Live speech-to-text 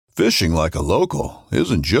Fishing like a local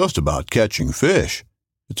isn't just about catching fish.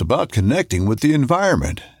 It's about connecting with the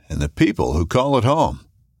environment and the people who call it home.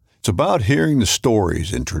 It's about hearing the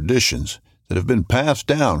stories and traditions that have been passed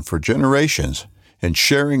down for generations and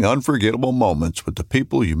sharing unforgettable moments with the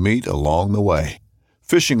people you meet along the way.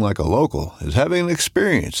 Fishing like a local is having an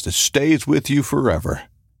experience that stays with you forever.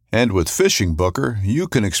 And with Fishing Booker, you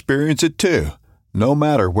can experience it too, no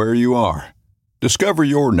matter where you are. Discover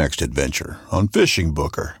your next adventure on Fishing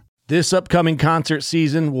Booker. This upcoming concert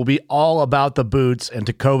season will be all about the boots, and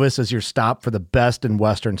Tecovas is your stop for the best in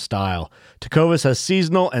Western style. Tecovas has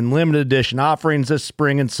seasonal and limited edition offerings this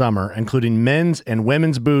spring and summer, including men's and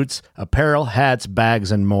women's boots, apparel, hats,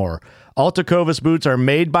 bags, and more. All Tecovas boots are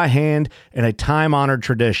made by hand in a time-honored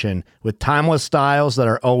tradition with timeless styles that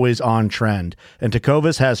are always on trend. And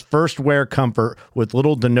Tecovas has first wear comfort with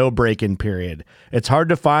little to no break-in period. It's hard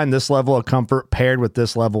to find this level of comfort paired with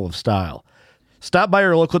this level of style. Stop by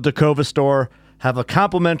your local Tecovas store, have a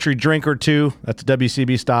complimentary drink or two, that's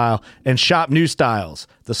WCB style, and shop new styles.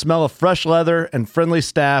 The smell of fresh leather and friendly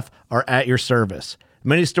staff are at your service.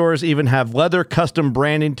 Many stores even have leather custom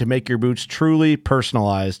branding to make your boots truly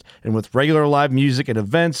personalized. And with regular live music and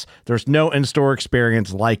events, there's no in-store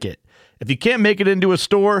experience like it. If you can't make it into a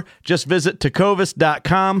store, just visit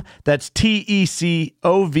tecovas.com. That's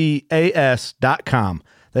TECOVAS.com.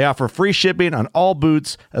 They offer free shipping on all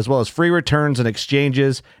boots, as well as free returns and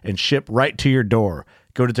exchanges, and ship right to your door.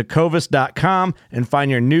 Go to tecovas.com and find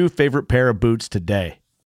your new favorite pair of boots today.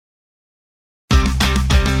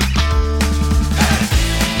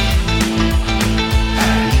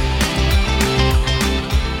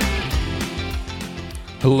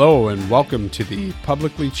 Hello and welcome to the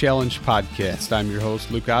Publicly Challenged Podcast. I'm your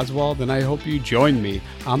host, Luke Oswald, and I hope you join me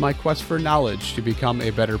on my quest for knowledge to become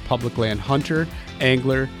a better public land hunter,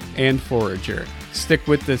 angler, and forager. Stick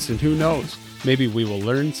with this and who knows, maybe we will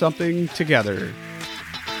learn something together.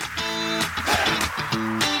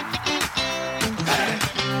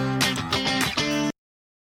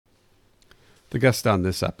 The guest on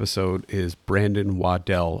this episode is Brandon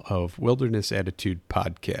Waddell of Wilderness Attitude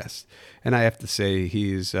Podcast. And I have to say,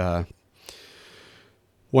 he's one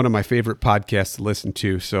of my favorite podcasts to listen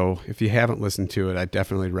to. So if you haven't listened to it, I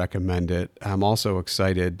definitely recommend it. I'm also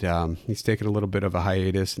excited. He's taken a little bit of a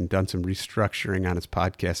hiatus and done some restructuring on his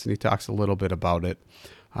podcast, and he talks a little bit about it.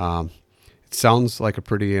 It sounds like a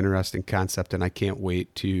pretty interesting concept, and I can't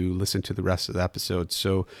wait to listen to the rest of the episode.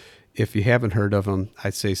 So if you haven't heard of him,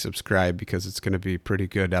 I'd say subscribe because it's going to be pretty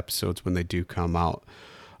good episodes when they do come out.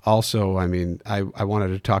 Also, I wanted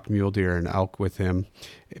to talk mule deer and elk with him,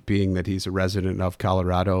 being that he's a resident of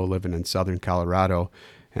Colorado, living in southern Colorado,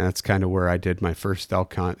 and that's kind of where I did my first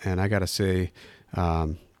elk hunt. And I got to say,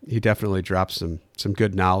 he definitely dropped some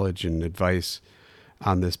good knowledge and advice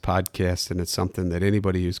on this podcast, and it's something that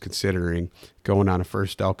anybody who's considering going on a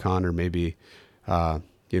first elk hunt or maybe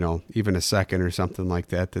even a second or something like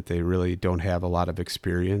that they really don't have a lot of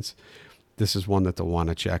experience, this is one that they'll want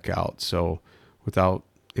to check out. So without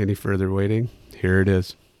any further waiting, here it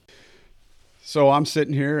is. So I'm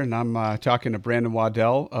sitting here and I'm talking to Brandon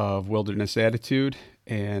Waddell of Wilderness Attitude.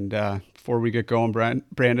 And before we get going,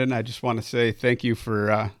 Brandon, I just want to say thank you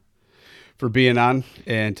for being on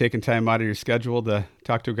and taking time out of your schedule to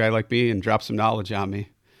talk to a guy like me and drop some knowledge on me.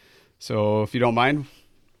 So if you don't mind,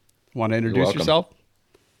 want to introduce yourself?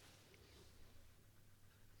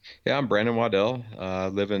 Yeah, I'm Brandon Waddell.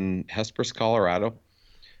 Live in Hesperus, Colorado.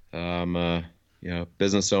 I'm a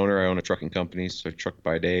business owner. I own a trucking company, so I truck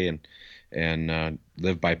by day and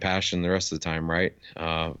live by passion the rest of the time. Right.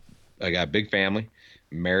 I got a big family,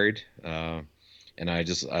 married, and I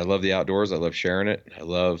love the outdoors. I love sharing it. I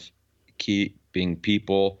love keeping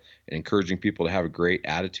people and encouraging people to have a great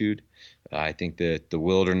attitude. I think that the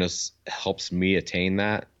wilderness helps me attain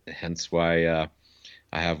that. Hence why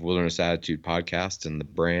I have Wilderness Attitude Podcast and the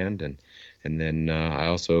brand, and then I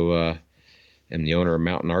also am the owner of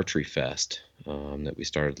Mountain Archery Fest that we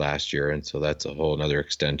started last year, and so that's a whole another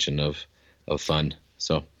extension of fun.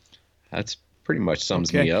 So that's pretty much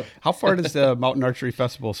sums me up. How far does the Mountain Archery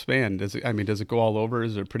Festival span? Does it go all over?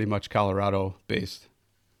 Is it pretty much Colorado based?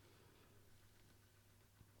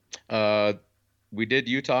 We did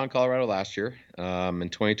Utah and Colorado last year. In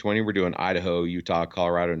 2020, we're doing Idaho, Utah,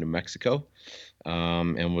 Colorado, New Mexico.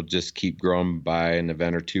 And we'll just keep growing by an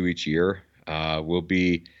event or two each year.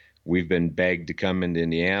 We've been begged to come into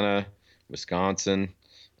Indiana, Wisconsin,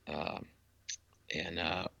 and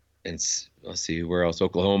let's see where else,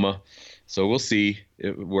 Oklahoma. So we'll see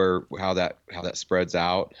how that spreads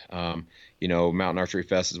out. Mountain Archery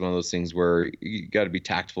Fest is one of those things where you got to be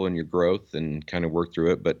tactful in your growth and kind of work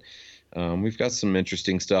through it. But We've got some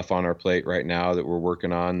interesting stuff on our plate right now that we're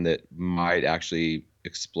working on that might actually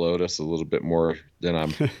explode us a little bit more than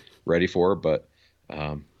I'm ready for, but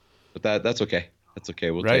that's okay. That's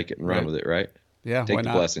okay. We'll Right, take it and run right. with it, right? Yeah, why Take the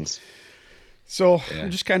not? blessings. So I'm Yeah.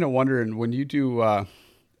 just kind of wondering, when you do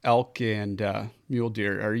elk and mule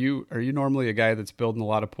deer, are you normally a guy that's building a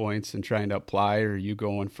lot of points and trying to apply, or are you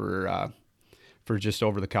going for just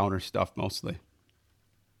over the counter stuff mostly?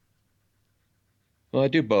 Well, I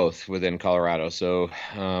do both within Colorado. So,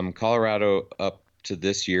 Colorado up to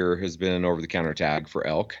this year has been an over-the-counter tag for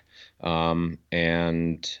elk,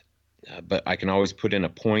 and but I can always put in a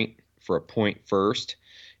point for a point first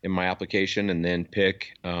in my application, and then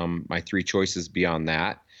pick my three choices beyond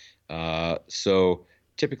that. So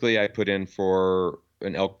typically, I put in for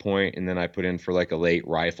an elk point, and then I put in for like a late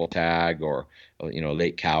rifle tag or a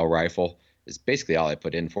late cow rifle. Is basically all I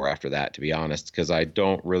put in for after that, to be honest, because I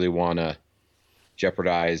don't really want to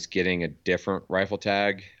jeopardize getting a different rifle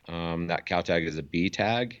tag. That cow tag is a B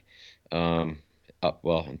tag. Um,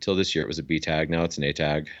 well, until this year it was a B tag. Now it's an A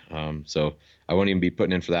tag. So I won't even be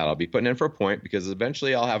putting in for that. I'll be putting in for a point because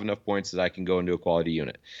eventually I'll have enough points that I can go into a quality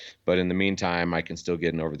unit. But in the meantime, I can still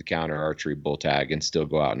get an over-the-counter archery bull tag and still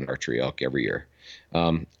go out and archery elk every year.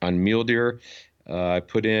 On mule deer, I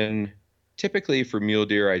put in typically for mule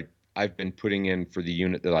deer. I've been putting in for the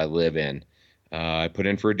unit that I live in. I put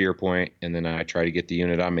in for a deer point, and then I try to get the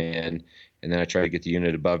unit I'm in, and then I try to get the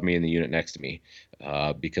unit above me and the unit next to me,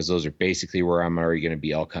 because those are basically where I'm already going to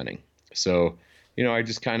be elk hunting. So, I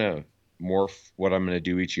just kind of morph what I'm going to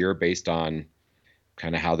do each year based on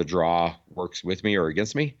kind of how the draw works with me or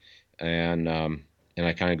against me, and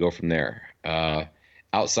I kind of go from there.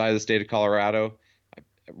 Outside of the state of Colorado, I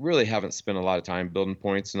really haven't spent a lot of time building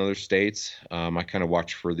points in other states. I kind of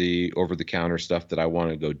watch for the over-the-counter stuff that I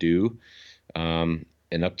want to go do.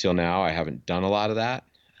 And up till now, I haven't done a lot of that.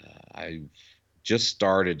 I've just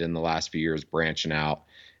started in the last few years branching out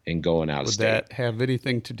and going out of Would state. that have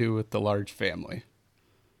anything to do with the large family?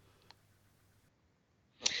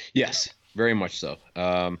 Yes, very much so.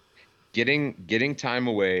 Getting time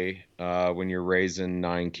away when you're raising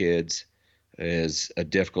 9 kids is a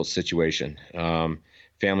difficult situation.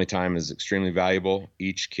 Family time is extremely valuable.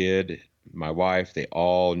 Each kid, my wife, they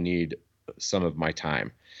all need some of my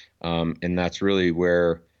time. And that's really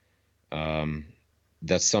where um,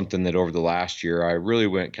 that's something that over the last year I really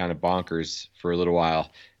went kind of bonkers for a little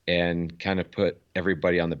while and kind of put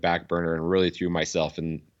everybody on the back burner and really threw myself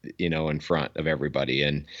in front of everybody.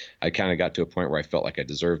 And I kind of got to a point where I felt like I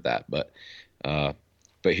deserved that. Uh,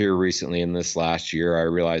 but here recently in this last year, I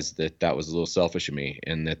realized that that was a little selfish of me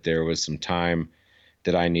and that there was some time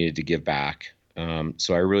that I needed to give back.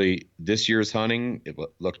 So this year's hunting, it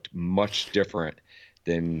looked much different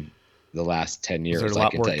than the last 10 Was there a years. I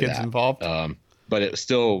lot can more tell you kids that. involved? But it was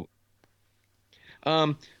still,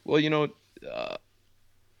 well,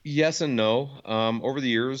 yes and no. Over the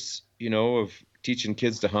years, of teaching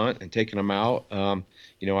kids to hunt and taking them out, I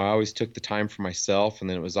always took the time for myself, and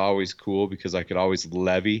then it was always cool because I could always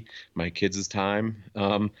levy my kids' time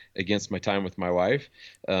against my time with my wife,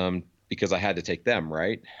 because I had to take them,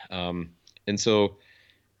 right? And so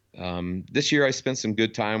this year I spent some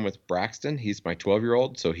good time with Braxton. He's my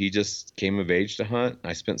 12-year-old, so he just came of age to hunt.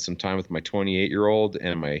 I spent some time with my 28-year-old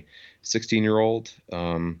and my 16-year-old,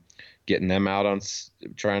 getting them out on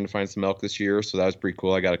trying to find some elk this year. So that was pretty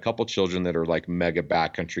cool. I got a couple children that are like mega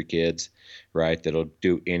backcountry kids, right? That'll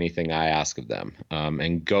do anything I ask of them,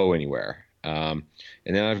 and go anywhere. And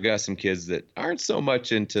then I've got some kids that aren't so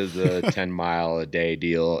much into the 10-mile a day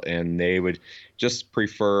deal, and they would just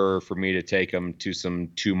prefer for me to take them to some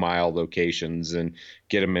 2-mile locations and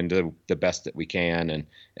get them into the best that we can,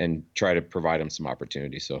 and try to provide them some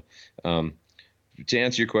opportunity. So, to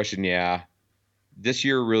answer your question, yeah, this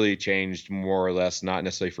year really changed more or less, not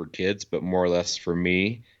necessarily for kids, but more or less for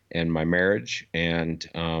me and my marriage, and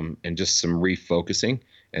just some refocusing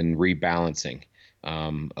and rebalancing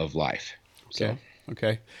of life. So.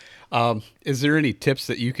 Okay. Okay. Is there any tips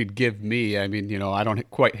that you could give me? I mean, I don't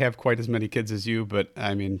quite have quite as many kids as you, but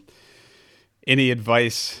I mean, any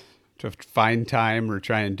advice to find time or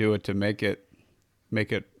try and do it to make it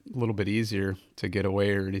a little bit easier to get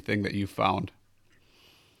away, or anything that you found?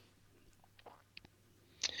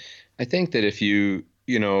 I think that if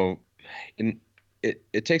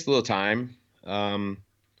it takes a little time um,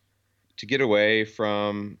 to get away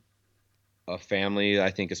from a family. I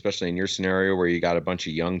think, especially in your scenario where you got a bunch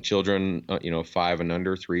of young children, 5 and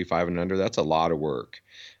under, 3, 5 and under, that's a lot of work.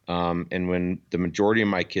 And when the majority of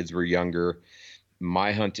my kids were younger,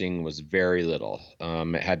 my hunting was very little.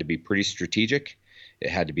 It had to be pretty strategic, It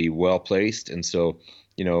had to be well placed. And so,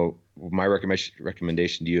 my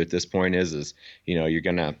recommendation to you at this point is, you're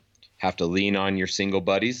going to have to lean on your single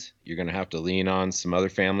buddies. You're going to have to lean on some other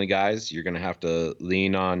family guys. You're going to have to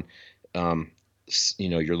lean on,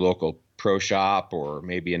 your local pro shop or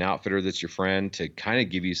maybe an outfitter that's your friend to kind of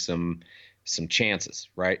give you some chances,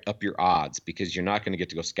 right? Up your odds, because you're not going to get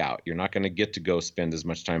to go scout. You're not going to get to go spend as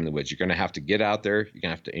much time in the woods. You're going to have to get out there. You're going to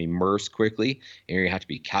have to immerse quickly, and you're going to have to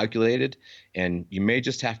be calculated. And you may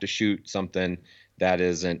just have to shoot something that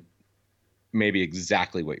isn't maybe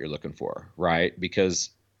exactly what you're looking for, right? Because,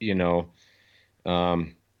 and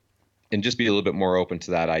just be a little bit more open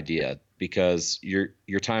to that idea, because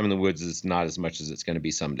your time in the woods is not as much as it's going to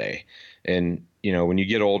be someday. And, when you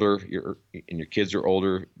get older, and your kids are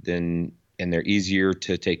older, and they're easier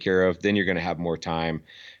to take care of, then you're going to have more time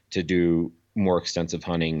to do more extensive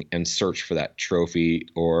hunting and search for that trophy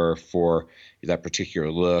or for that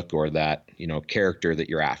particular look or that, character that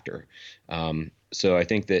you're after. So I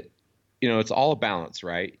think that, it's all a balance,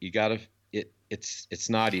 right? You got to, it's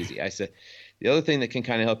not easy. I said, the other thing that can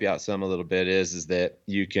kind of help you out a little bit is that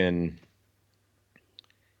you can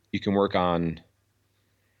work on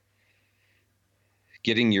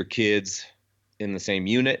getting your kids in the same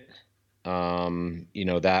unit.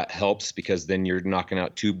 That helps, because then you're knocking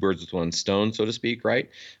out two birds with one stone, so to speak, right?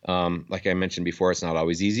 Like I mentioned before, it's not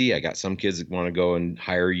always easy. I got some kids that want to go and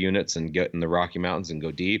hire units and get in the Rocky Mountains and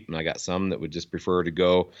go deep. And I got some that would just prefer to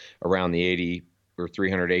go around the 80 or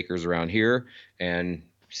 300 acres around here and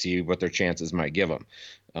see what their chances might give them.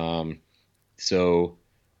 I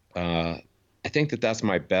think that that's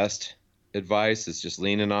my best advice, is just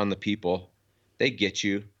leaning on the people. They get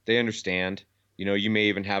you. They understand. You may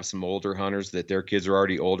even have some older hunters that their kids are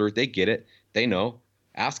already older. They get it. They know.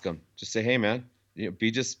 Ask them. Just say, hey, man,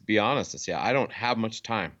 be honest and say, I don't have much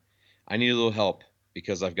time. I need a little help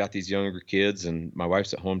because I've got these younger kids and my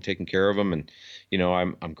wife's at home taking care of them. And,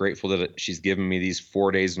 I'm grateful that she's given me these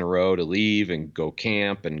 4 days in a row to leave and go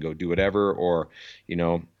camp and go do whatever, or,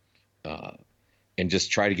 and just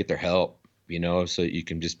try to get their help, so you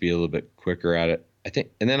can just be a little bit quicker at it. I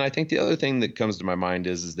think the other thing that comes to my mind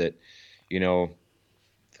is that,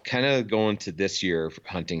 kind of going to this year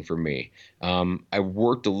hunting for me, I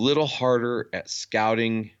worked a little harder at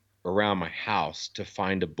scouting around my house to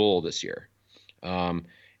find a bull this year,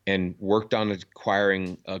 and worked on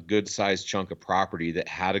acquiring a good sized chunk of property that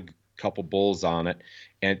had a couple bulls on it,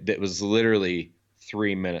 and that was literally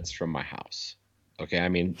 3 minutes from my house. Okay, I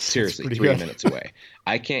mean, seriously, 3 minutes away.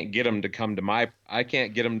 I can't get them to come to my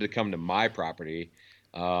property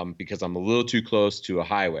because I'm a little too close to a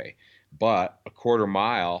highway. But a quarter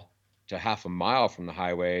mile to half a mile from the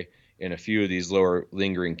highway in a few of these lower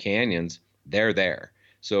lingering canyons, they're there.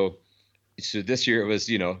 So this year it was,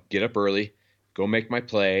 get up early, go make my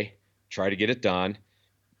play, try to get it done,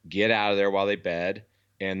 get out of there while they bed,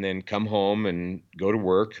 and then come home and go to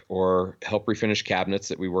work or help refinish cabinets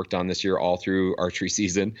that we worked on this year all through archery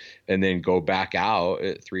season, and then go back out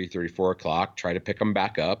at 3:30, 4 o'clock, try to pick them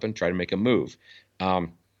back up and try to make a move.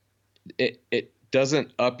 It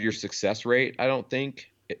doesn't up your success rate, I don't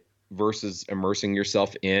think, versus immersing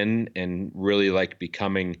yourself in and really like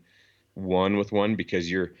becoming one with one,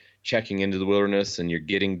 because you're checking into the wilderness and you're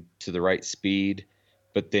getting to the right speed,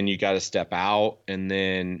 but then you got to step out and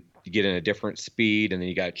then you get in a different speed, and then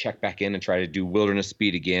you got to check back in and try to do wilderness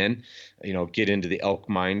speed again, get into the elk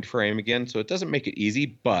mind frame again. So it doesn't make it easy,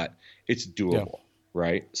 but it's doable,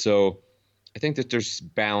 right? So I think that there's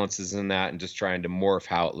balances in that and just trying to morph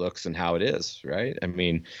how it looks and how it is, right? I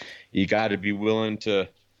mean, you got to be willing to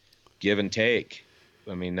give and take.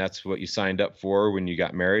 I mean, that's what you signed up for when you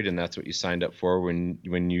got married, and that's what you signed up for when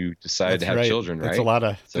you decided to have children, right? There's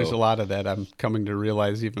a lot of that I'm coming to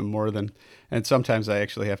realize even more than, and sometimes I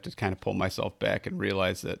actually have to kind of pull myself back and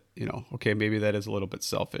realize that, okay, maybe that is a little bit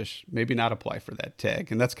selfish. Maybe not apply for that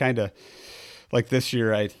tag. And that's kind of like this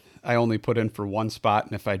year, I only put in for one spot,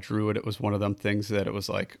 and if I drew it, it was one of them things that it was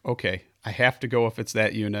like, okay, I have to go if it's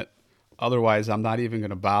that unit. Otherwise, I'm not even going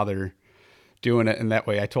to bother doing it. And that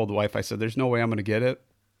way I told the wife, I said, there's no way I'm going to get it.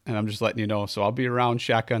 And I'm just letting you know. So I'll be around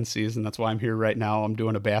shotgun season. That's why I'm here right now. I'm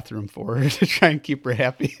doing a bathroom for her to try and keep her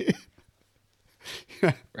happy.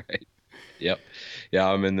 Right. Yep. Yeah.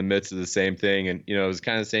 I'm in the midst of the same thing. And, it was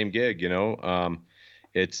kind of the same gig,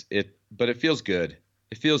 but it feels good.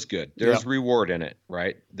 It feels good. There's reward in it,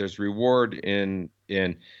 right? There's reward in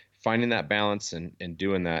finding that balance and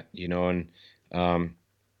doing that,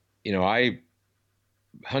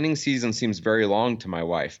 hunting season seems very long to my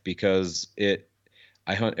wife because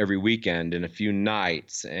I hunt every weekend and a few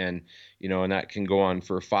nights, and and that can go on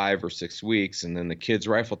for 5 or 6 weeks, and then the kids'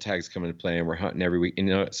 rifle tags come into play, and we're hunting every week.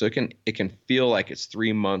 So it can feel like it's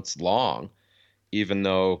 3 months long, even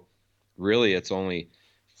though really it's only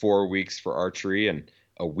 4 weeks for archery and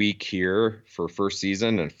a week here for first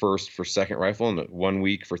season and first for second rifle and 1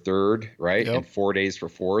 week for third, right? Yep. And 4 days for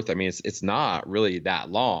fourth. I mean, it's not really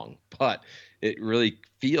that long, but it really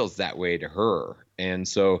feels that way to her. And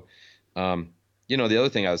so, the other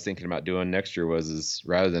thing I was thinking about doing next year is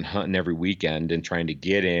rather than hunting every weekend and trying to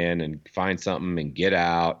get in and find something and get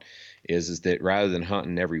out, is that rather than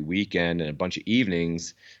hunting every weekend and a bunch of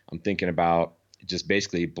evenings, I'm thinking about just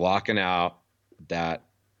basically blocking out that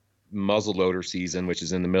muzzleloader season, which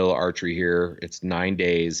is in the middle of archery here. It's 9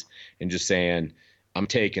 days, and just saying, I'm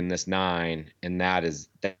taking this 9, and that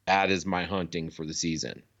is my hunting for the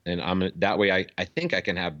season. And that way I think I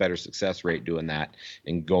can have better success rate doing that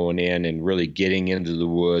and going in and really getting into the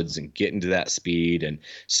woods and getting to that speed and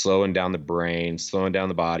slowing down the brain, slowing down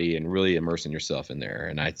the body, and really immersing yourself in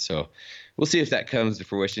there. So we'll see if that comes to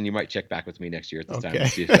fruition. You might check back with me next year at this time to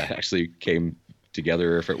see if that actually came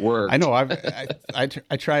together or if it worked. I know I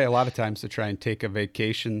try a lot of times to try and take a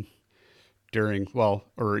vacation during,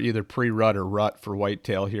 or either pre-rut or rut for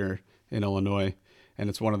whitetail here in Illinois. And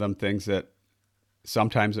it's one of them things that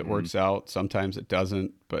sometimes it works out, sometimes it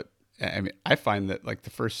doesn't. But I mean, I find that like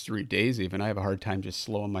the first 3 days, even I have a hard time just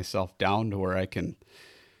slowing myself down to where I can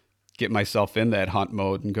get myself in that hunt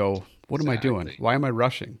mode and go, what am I doing? Why am I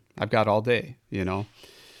rushing? I've got all day, Yeah.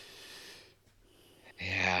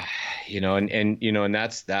 And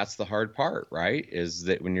that's the hard part, right? Is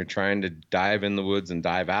that when you're trying to dive in the woods and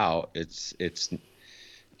dive out, it's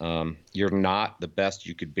you're not the best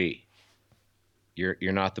you could be.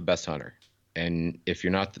 You're not the best hunter. And if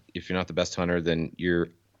you're not the best hunter, then your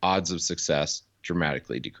odds of success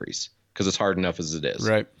dramatically decrease because it's hard enough as it is.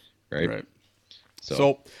 Right.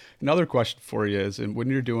 So another question for you is, and when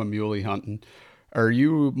you're doing muley hunting, are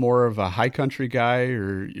you more of a high country guy,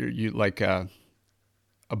 or you like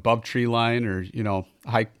above tree line, or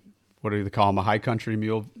high? What do they call them? A high country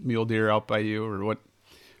mule deer out by you, or what?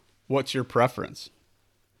 What's your preference?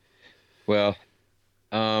 Well,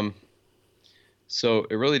 so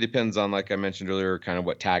it really depends on, like I mentioned earlier, kind of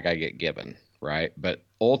what tag I get given, right? But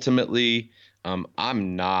ultimately,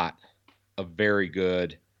 I'm not a very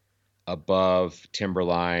good above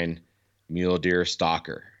timberline mule deer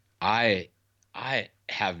stalker. It's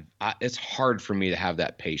hard for me to have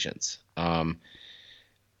that patience.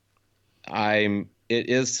 It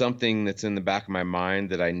is something that's in the back of my mind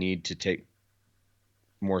that I need to take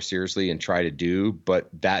more seriously and try to do, but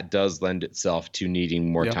that does lend itself to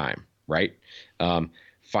needing more time, right?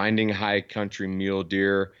 Finding high country mule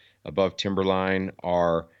deer above timberline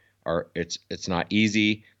it's not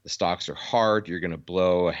easy. The stalks are hard. You're going to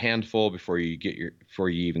blow a handful before you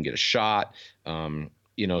even get a shot.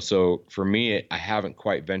 So for me, I haven't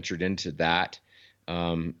quite ventured into that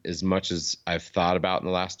as much as I've thought about in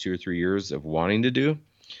the last 2 or 3 years of wanting to do.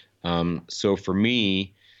 So for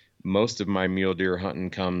me, most of my mule deer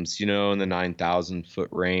hunting comes, in the 9,000 foot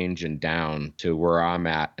range and down to where I'm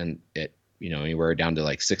at, and anywhere down to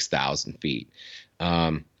like 6,000 feet.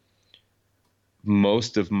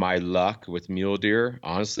 Most of my luck with mule deer,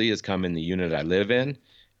 honestly, has come in the unit I live in,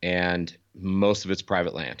 and most of it's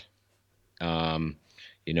private land.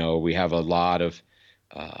 We have a lot of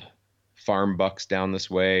farm bucks down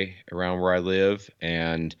this way around where I live,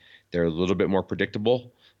 and they're a little bit more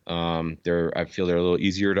predictable. I feel they're a little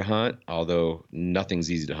easier to hunt, although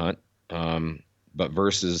nothing's easy to hunt. But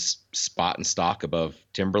versus spot and stalk above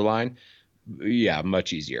timberline,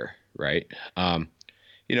 much easier, right?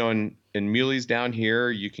 In muleys down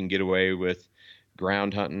here, you can get away with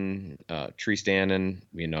ground hunting, tree standing,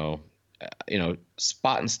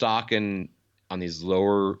 spot and stalking on these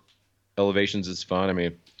lower elevations is fun. I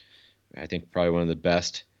mean, I think probably one of the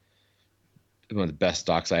best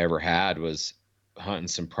stalks I ever had was hunting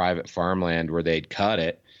some private farmland where they'd cut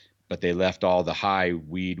it, but they left all the high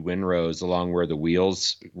weed windrows along where the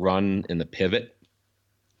wheels run in the pivot,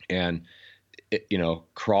 and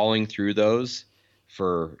crawling through those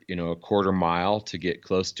for a quarter mile to get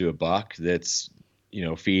close to a buck that's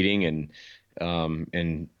feeding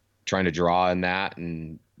and trying to draw in that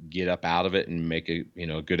and get up out of it and make a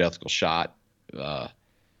good ethical shot.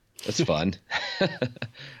 That's fun.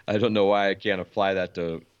 I don't know why I can't apply that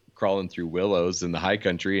to crawling through willows in the high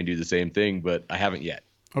country and do the same thing, but I haven't yet.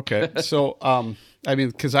 Okay. So,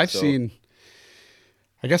 because I've seen,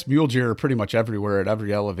 I guess mule deer are pretty much everywhere at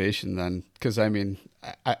every elevation then. Because, I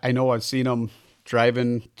know I've seen them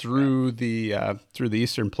driving through the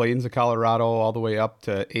eastern plains of Colorado all the way up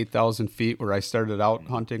to 8,000 feet where I started out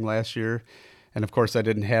hunting last year. And of course I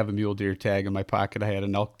didn't have a mule deer tag in my pocket. I had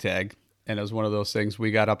an elk tag. And it was one of those things,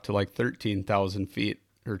 we got up to like 13,000 feet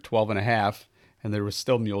or 12 and a half, and there was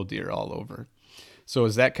still mule deer all over. So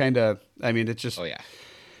is that kind of, I mean, it's just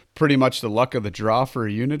pretty much the luck of the draw for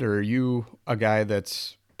a unit, or are you a guy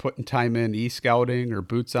that's putting time in e-scouting or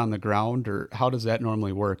boots on the ground, or how does that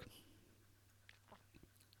normally work?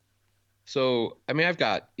 So, I mean,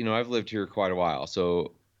 I've lived here quite a while,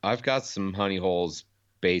 so I've got some honey holes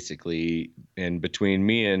basically, and between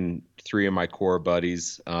me and three of my core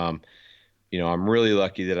buddies, I'm really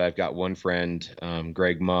lucky that I've got one friend,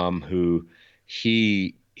 Greg Mum, who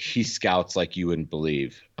he scouts like you wouldn't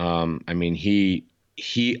believe. I mean,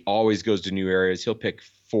 he always goes to new areas. He'll pick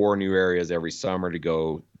 4 new areas every summer to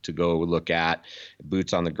go look at.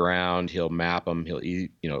 Boots on the ground. He'll map them.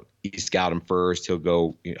 He'll scout them first. He'll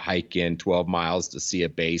go hike in 12 miles to see a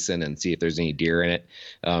basin and see if there's any deer in it.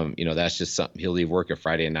 That's just something. He'll leave work a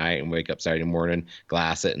Friday night and wake up Saturday morning,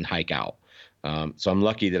 glass it, and hike out. So I'm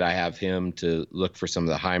lucky that I have him to look for some of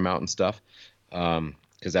the high mountain stuff,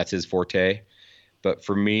 because that's his forte. But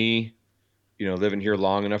for me, living here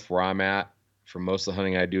long enough where I'm at, for most of the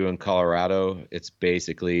hunting I do in Colorado, it's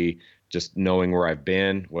basically just knowing where I've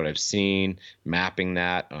been, what I've seen, mapping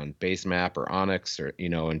that on Base Map or Onyx, or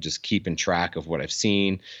and just keeping track of what I've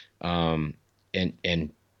seen. And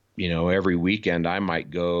every weekend I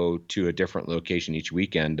might go to a different location each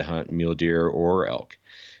weekend to hunt mule deer or elk.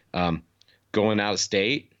 Going out of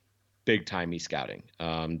state, big time e-scouting.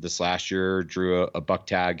 This last year drew a buck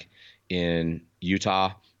tag in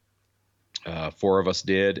Utah. 4 of us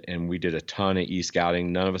did, and we did a ton of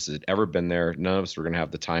e-scouting. None of us had ever been there. None of us were going to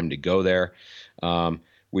have the time to go there.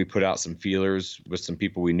 We put out some feelers with some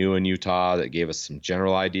people we knew in Utah that gave us some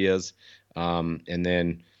general ideas. And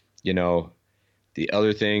then, the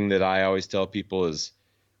other thing that I always tell people is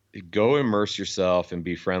go immerse yourself and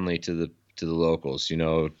be friendly to the locals.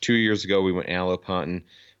 2 years ago, we went antelope hunting.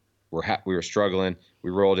 We were struggling. We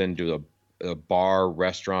rolled into a bar,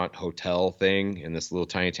 restaurant, hotel thing in this little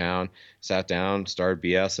tiny town, sat down, started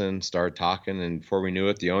BSing, started talking. And before we knew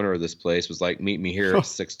it, the owner of this place was like, meet me here at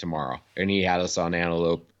 6 tomorrow. And he had us on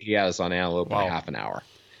antelope. Wow. In half an hour,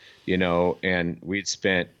 and we'd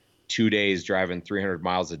spent 2 days driving 300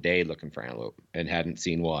 miles a day looking for antelope and hadn't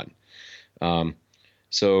seen one.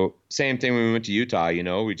 So same thing when we went to Utah,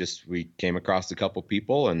 we came across a couple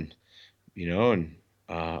people and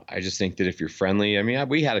I just think that if you're friendly, I mean,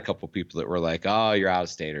 we had a couple people that were like, oh, you're out of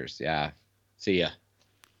staters. Yeah. See ya.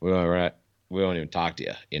 We won't even talk to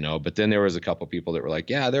you, but then there was a couple people that were like,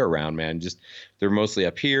 yeah, they're around, man. Just, they're mostly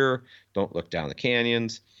up here. Don't look down the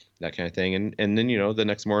canyons, that kind of thing. And then, the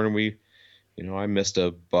next morning I missed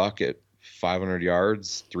a buck at 500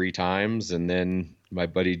 yards 3 times. And then my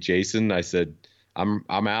buddy Jason, I said, I'm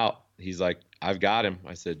out. He's like, I've got him.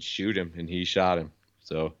 I said, shoot him. And he shot him.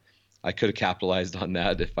 So I could have capitalized on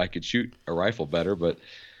that if I could shoot a rifle better, but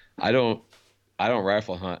I don't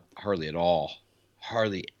rifle hunt hardly at all,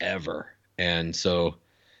 hardly ever. And so,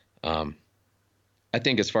 I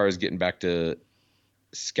think as far as getting back to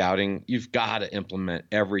scouting, you've got to implement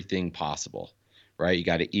everything possible, right? You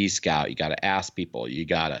got to e-scout, you got to ask people, you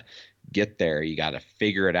got to get there, you got to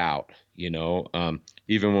figure it out.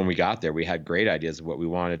 Even when we got there, we had great ideas of what we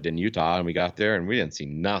wanted in Utah, and we got there and we didn't see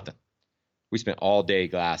nothing. We spent all day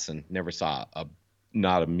glassing, never saw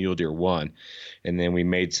not a mule deer one. And then we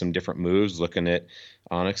made some different moves looking at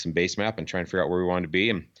Onyx and Base Map and trying to figure out where we wanted to be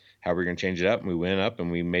and how we were going to change it up. And we went up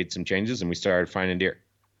and we made some changes and we started finding deer.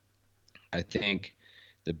 I think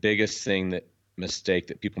the biggest mistake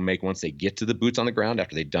that people make once they get to the boots on the ground,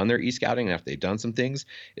 after they've done their e-scouting and after they've done some things,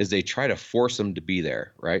 is they try to force them to be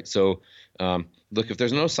there, right? So look, if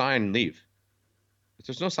there's no sign, leave. If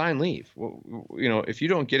there's no sign, leave. Well, if you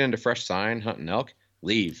don't get into fresh sign hunting elk,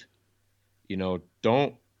 leave.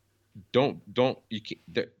 Don't.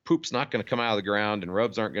 The poop's not going to come out of the ground and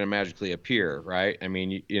rubs aren't going to magically appear, right? I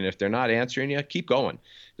mean, if they're not answering you, keep going.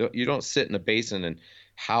 You don't sit in the basin and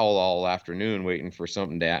howl all afternoon waiting for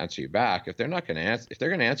something to answer you back. If they're not going to answer, if they're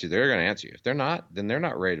going to answer you, they're going to answer you. If they're not, then they're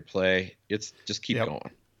not ready to play. It's just keep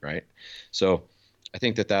going, right? So I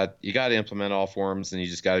think that you got to implement all forms, and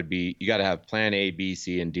you got to have plan A, B,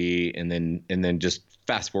 C, and D, and then just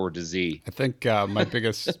fast forward to Z. I think my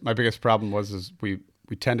biggest problem was we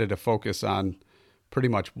tended to focus on pretty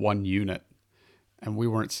much one unit, and we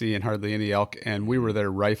weren't seeing hardly any elk, and we were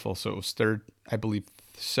their rifle, so it was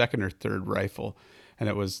second or third rifle, and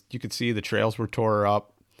you could see the trails were tore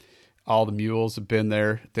up. All the mules have been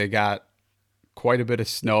there. They got quite a bit of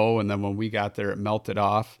snow, and then when we got there, it melted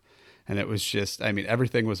off. And it was just, I mean,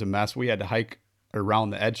 everything was a mess. We had to hike around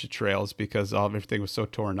the edge of trails because everything was so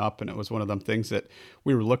torn up. And it was one of them things that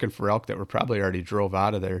we were looking for elk that were probably already drove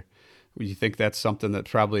out of there. You think that's something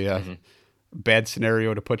that's probably a bad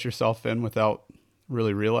scenario to put yourself in without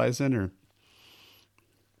really realizing? Or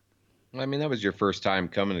I mean, that was your first time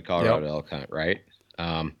coming to Colorado elk hunt, right?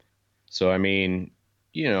 So, I mean,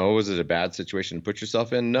 was it a bad situation to put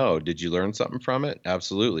yourself in? No. Did you learn something from it?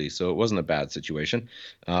 Absolutely. So it wasn't a bad situation.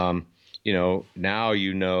 Now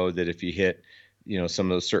you know that if you hit, some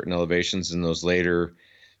of those certain elevations in those later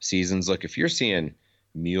seasons, like if you're seeing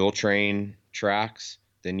mule train tracks,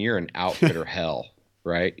 then you're in outfitter hell,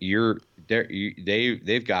 right? You're there.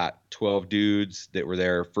 They've got 12 dudes that were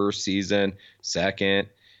there first season, second,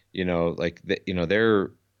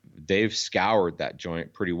 they've scoured that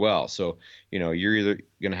joint pretty well. So, you're either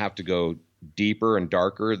going to have to go deeper and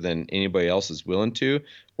darker than anybody else is willing to,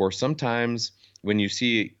 or sometimes when you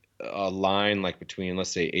see a line like between,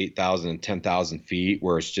 let's say 8,000 and 10,000 feet,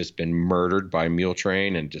 where it's just been murdered by mule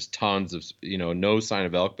train and just tons of, no sign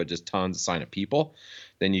of elk, but just tons of sign of people,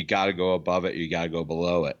 then you got to go above it. You got to go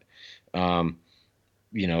below it.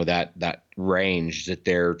 That range that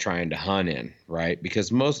they're trying to hunt in, right?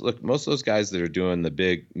 Because most of those guys that are doing the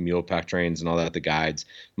big mule pack trains and all that, the guides,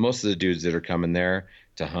 most of the dudes that are coming there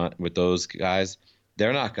to hunt with those guys,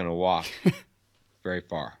 they're not going to walk very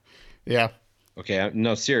far. Yeah. Okay.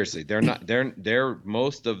 No, seriously, they're not. They're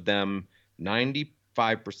most of them. 95%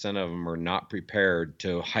 of them are not prepared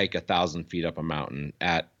to hike 1,000 feet up a mountain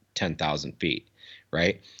at 10,000 feet,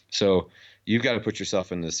 right? So you've got to put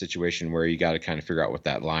yourself in the situation where you got to kind of figure out what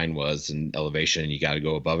that line was in elevation, and you got to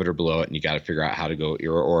go above it or below it, and you got to figure out how to go,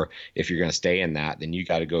 or if you're going to stay in that, then you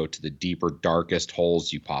got to go to the deeper, darkest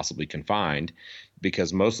holes you possibly can find,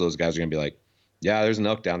 because most of those guys are going to be like, yeah, there's an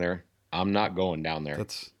elk down there. I'm not going down there.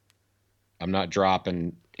 I'm not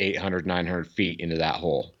dropping 800, 900 feet into that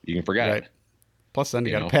hole. You can forget it. Plus then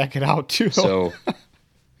you got to pack it out too. So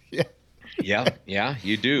yeah,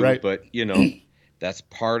 you do. Right. But that's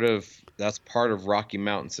part of Rocky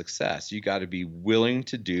Mountain success. You got to be willing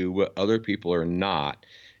to do what other people are not,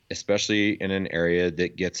 especially in an area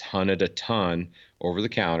that gets hunted a ton over the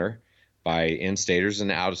counter by in-staters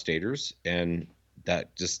and out-of-staters, and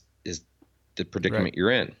that just is the predicament you're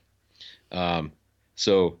in.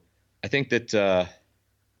 So I think that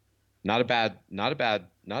not a bad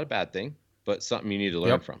thing, but something you need to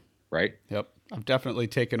learn from, right? Yep. I've definitely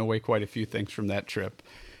taken away quite a few things from that trip.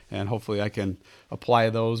 And hopefully I can apply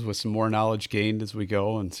those with some more knowledge gained as we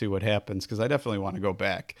go and see what happens. Because I definitely want to go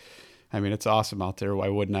back. I mean, it's awesome out there. Why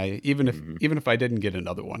wouldn't I? Even if I didn't get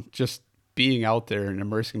another one, just being out there and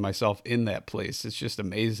immersing myself in that place, it's just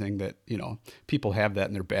amazing that, people have that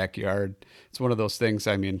in their backyard. It's one of those things.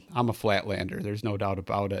 I mean, I'm a flatlander. There's no doubt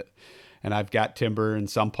about it. And I've got timber and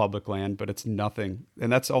some public land, but it's nothing.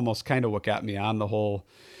 And that's almost kind of what got me on the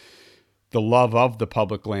love of the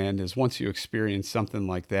public land, is once you experience something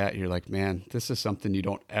like that, you're like, man, this is something you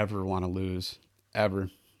don't ever want to lose, ever.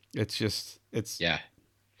 It's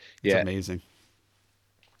amazing.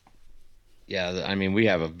 Yeah. I mean, we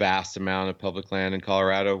have a vast amount of public land in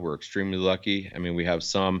Colorado. We're extremely lucky. I mean, we have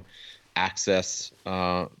some access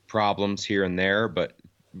problems here and there, but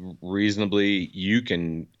reasonably you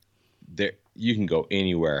can go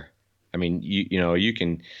anywhere. I mean, you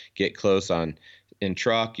can get close in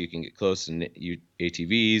truck, you can get close in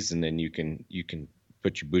ATVs, and then you can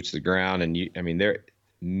put your boots to the ground, and there are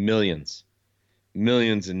millions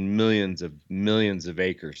and millions of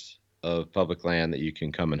acres of public land that you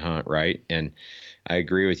can come and hunt, right? And I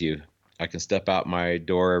agree with you. I can step out my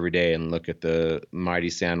door every day and look at the mighty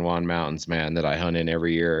San Juan Mountains, man, that I hunt in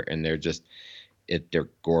every year, and they're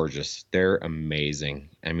gorgeous. They're amazing.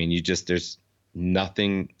 I mean, there's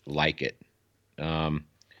nothing like it.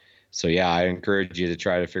 So yeah, I encourage you to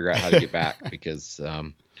try to figure out how to get back, because,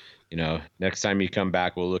 next time you come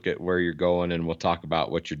back, we'll look at where you're going and we'll talk about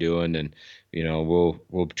what you're doing, and,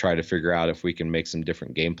 we'll try to figure out if we can make some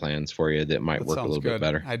different game plans for you that might work a little bit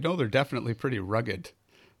better. I know they're definitely pretty rugged.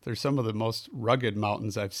 They're some of the most rugged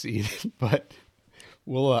mountains I've seen, but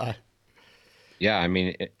we'll, yeah, I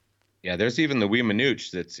mean, there's even the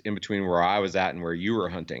Wee-Manooch that's in between where I was at and where you were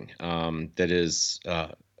hunting. That is,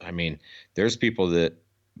 there's people that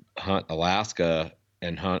hunt Alaska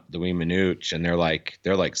and hunt the Wee-Manooch, and they're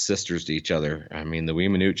like sisters to each other. I mean, the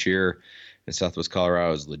Wee-Manooch here in Southwest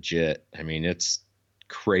Colorado is legit. I mean, it's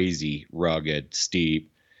crazy, rugged,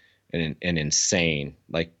 steep, and insane.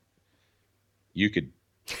 Like, you could,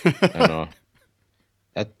 I don't know,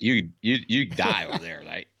 that you die over there.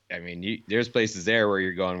 Like, I mean, there's places there where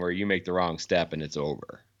you're going where you make the wrong step and it's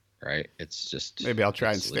over, right? It's just, maybe I'll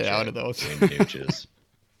try and stay out of those.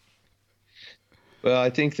 Well,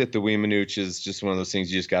 I think that the Weemanooch is just one of those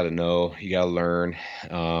things you just got to know. You got to learn.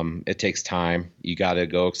 It takes time. You got to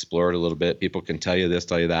go explore it a little bit. People can tell you this,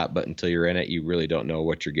 tell you that, but until you're in it, you really don't know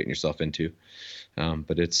what you're getting yourself into.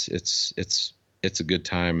 But it's a good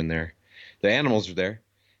time in there. The animals are there.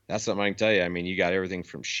 That's something I can tell you. I mean, you got everything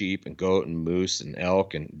from sheep and goat and moose and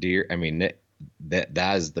elk and deer. I mean,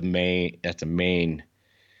 that is the main. That's a main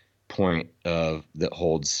point of that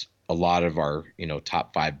holds a lot of our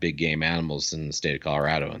top 5 big game animals in the state of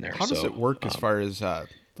Colorado in there. How does it work as far as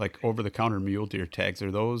like over the counter mule deer tags?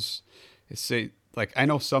 Are those say like I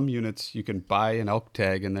know some units you can buy an elk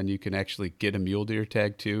tag and then you can actually get a mule deer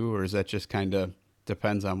tag too, or is that just kind of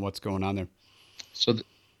depends on what's going on there? So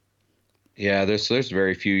yeah, there's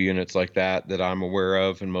very few units like that I'm aware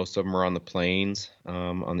of, and most of them are on the plains,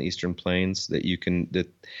 on the eastern plains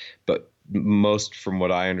but most, from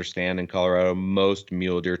what I understand in Colorado, most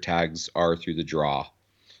mule deer tags are through the draw.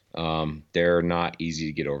 They're not easy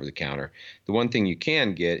to get over the counter. The one thing you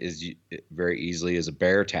can get very easily is a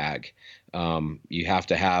bear tag. You have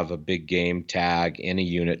to have a big game tag in a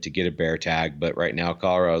unit to get a bear tag, but right now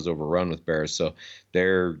Colorado's overrun with bears, so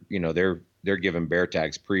they're giving bear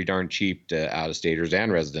tags pretty darn cheap to out-of-staters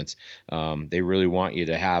and residents. They really want you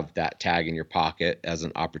to have that tag in your pocket as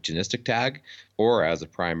an opportunistic tag or as a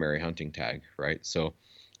primary hunting tag, right? So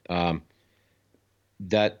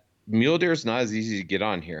that mule deer is not as easy to get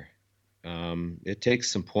on here. It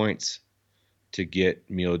takes some points to get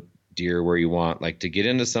mule deer where you want, like to get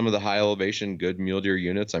into some of the high elevation, good mule deer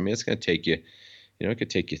units. I mean, it's going to take you, it could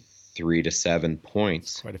take you 3 to 7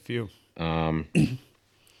 points. Quite a few.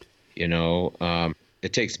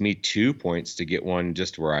 It takes me 2 points to get one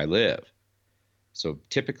just where I live. So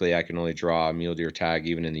typically I can only draw a mule deer tag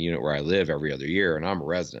even in the unit where I live every other year, and I'm a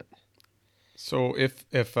resident. So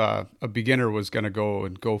if a beginner was going to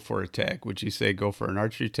go for a tag, would you say go for an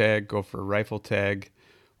archery tag, go for a rifle tag?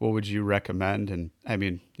 What would you recommend? And I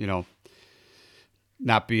mean,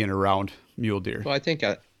 not being around mule deer. Well, I think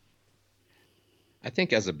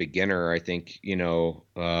as a beginner, a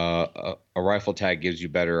rifle tag gives you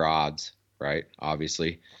better odds, right?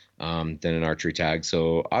 Obviously, than an archery tag.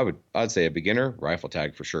 So I'd say a beginner rifle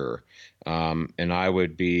tag for sure. And I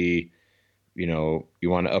would be, you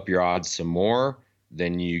want to up your odds some more,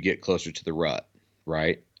 then you get closer to the rut,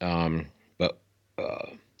 right? But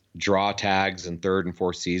draw tags in 3rd and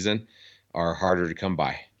 4th season are harder to come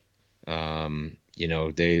by.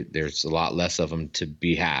 There's a lot less of them to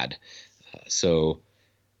be had. So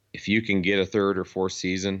if you can get a 3rd or 4th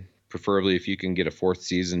season, preferably if you can get a 4th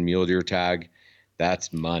season mule deer tag,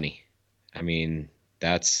 that's money. I mean,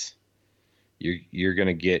 you're going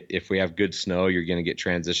to get, if we have good snow, you're going to get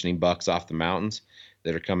transitioning bucks off the mountains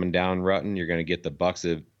that are coming down rutting. You're going to get the bucks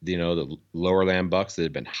that, the lower land bucks that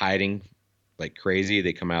have been hiding like crazy.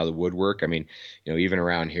 They come out of the woodwork. I mean, even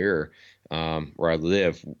around here, where I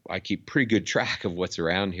live, I keep pretty good track of what's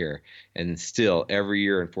around here. And still every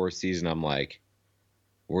year in 4th season, I'm like,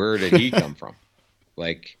 where did he come from?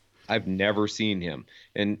 Like, I've never seen him.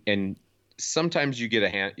 And sometimes you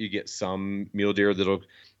get some mule deer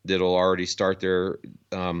that'll already start their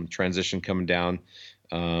transition coming down.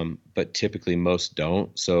 But typically most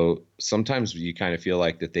don't. So sometimes you kind of feel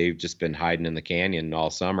like that they've just been hiding in the canyon all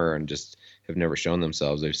summer and just have never shown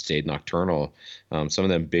themselves. They've stayed nocturnal. Some of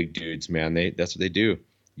them big dudes, man, that's what they do.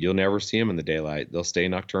 You'll never see them in the daylight. They'll stay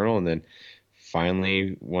nocturnal. And then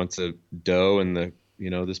finally, once a doe in the,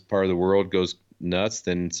 this part of the world goes nuts,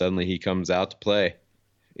 then suddenly he comes out to play,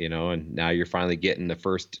 and now you're finally getting the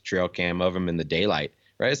first trail cam of him in the daylight,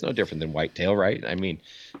 right? It's no different than whitetail, right? I mean,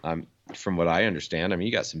 from what I understand,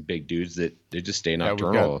 you got some big dudes that they just stay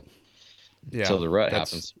nocturnal until the rut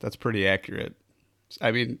happens. That's pretty accurate.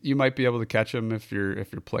 I mean, you might be able to catch them if you're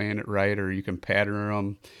playing it right, or you can pattern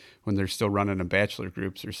them when they're still running in bachelor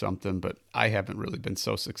groups or something. But I haven't really been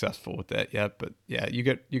so successful with that yet. But yeah, you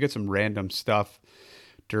get some random stuff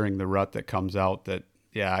during the rut that comes out that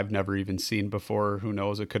I've never even seen before. Who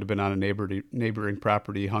knows? It could have been on a neighboring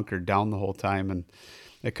property, hunkered down the whole time, and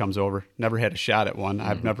it comes over. Never had a shot at one. Mm-hmm.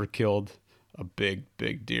 I've never killed a big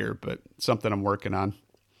deer, but something I'm working on.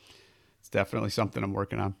 It's definitely something I'm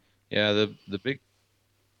working on. Yeah, the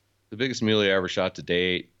biggest muley I ever shot to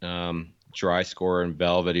date, dry score in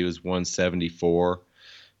velvet, he was 174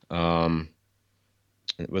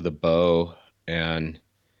 with a bow, and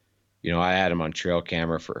I had him on trail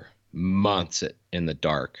camera for months in the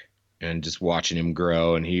dark and just watching him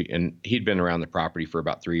grow. And he'd been around the property for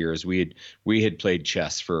about 3 years. We had played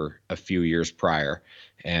chess for a few years prior,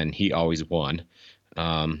 and he always won.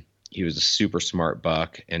 He was a super smart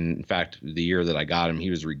buck. And in fact, the year that I got him, he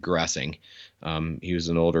was regressing. He was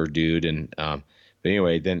an older dude. And, but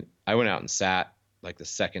anyway, then I went out and sat like the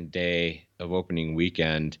second day of opening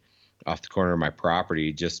weekend off the corner of my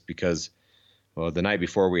property, just because, well, the night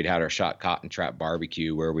before we'd had our shot cotton trap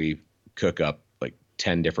barbecue where we cook up like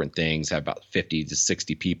 10 different things, have about 50 to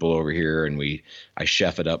 60 people over here. And I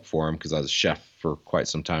chef it up for them because I was a chef for quite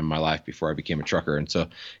some time in my life before I became a trucker. And so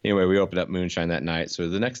anyway, we opened up moonshine that night. So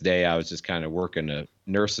the next day I was just kind of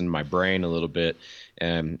nursing my brain a little bit.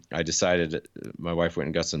 And I decided, my wife went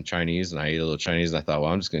and got some Chinese and I ate a little Chinese. And I thought,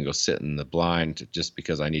 well, I'm just going to go sit in the blind just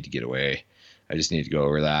because I need to get away. I just need to go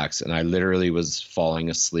relax. And I literally was falling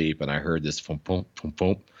asleep and I heard this pum, pum, pum,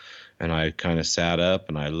 pum. And I kind of sat up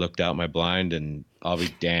and I looked out my blind, and I'll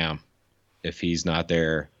be damned if he's not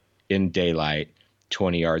there in daylight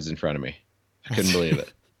 20 yards in front of me. I couldn't believe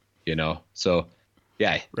it, So,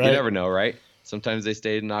 yeah, right. You never know, right? Sometimes they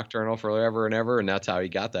stayed nocturnal forever and ever, and that's how he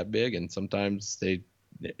got that big. And sometimes they,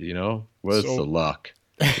 what's the luck?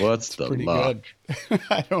 What's the pretty luck? Good.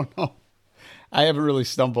 I don't know. I haven't really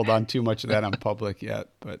stumbled on too much of that on public yet,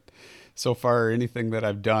 but so far anything that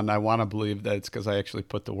I've done, I want to believe that it's because I actually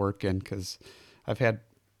put the work in, because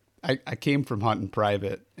I came from hunting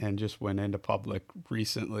private and just went into public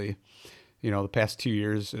recently. The past 2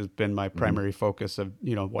 years has been my primary focus of,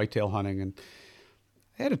 whitetail hunting, and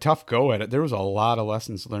I had a tough go at it. There was a lot of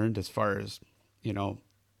lessons learned as far as,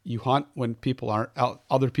 you hunt when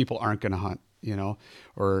other people aren't going to hunt,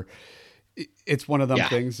 or it's one of them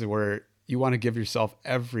things where you want to give yourself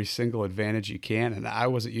every single advantage you can. And I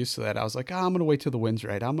wasn't used to that. I was like, I'm going to wait till the wind's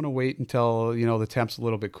right. I'm going to wait until, the temp's a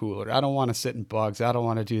little bit cooler. I don't want to sit in bugs. I don't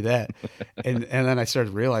want to do that. and then I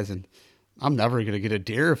started realizing I'm never going to get a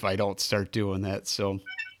deer if I don't start doing that. So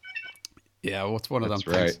yeah, what's one of them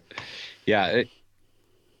things? Right. Yeah.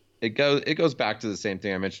 It goes back to the same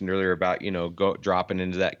thing I mentioned earlier about, dropping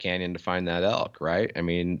into that canyon to find that elk, right? I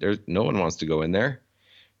mean, no one wants to go in there.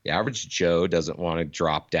 The average Joe doesn't want to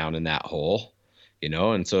drop down in that hole,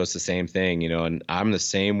 and so it's the same thing, and I'm the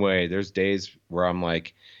same way. There's days where I'm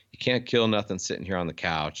like, you can't kill nothing sitting here on the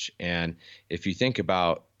couch. And if you think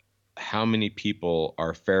about how many people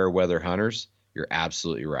are fair weather hunters, you're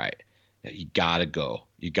absolutely right. You got to go.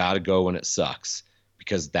 You got to go when it sucks,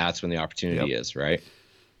 because that's when the opportunity is, right?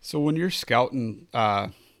 So when you're scouting,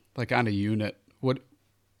 like on a unit,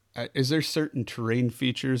 is there certain terrain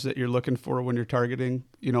features that you're looking for when you're targeting,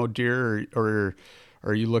 deer, or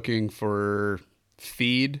are you looking for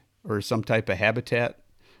feed or some type of habitat,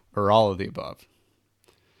 or all of the above?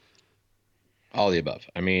 All of the above.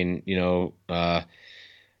 I mean,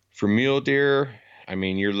 for mule deer, I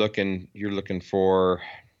mean, you're looking for,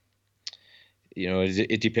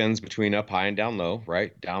 it depends between up high and down low,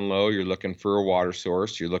 right? Down low, you're looking for a water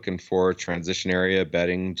source. You're looking for a transition area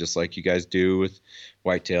bedding, just like you guys do with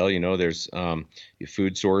whitetail. There's your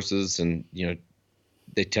food sources, and,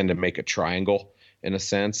 they tend to make a triangle in a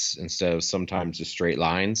sense instead of sometimes just straight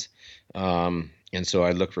lines. And so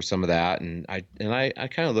I look for some of that, and I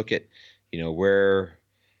kind of look at, where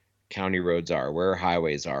county roads are, where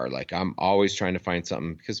highways are. Like, I'm always trying to find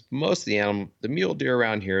something, because most of the mule deer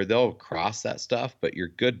around here, they'll cross that stuff, but your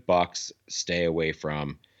good bucks stay away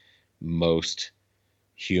from most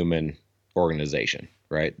human organization,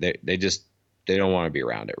 right? They don't want to be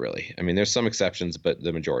around it, really. I mean, there's some exceptions, but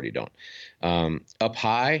the majority don't. Up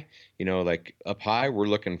high, we're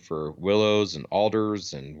looking for willows and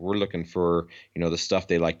alders, and we're looking for, the stuff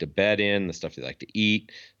they like to bed in, the stuff they like to eat.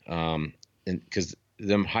 And because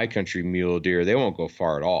them high country mule deer, they won't go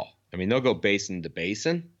far at all. I mean, they'll go basin to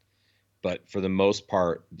basin, but for the most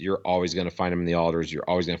part, you're always going to find them in the alders. You're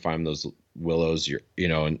always going to find them those willows.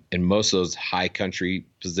 And in most of those high country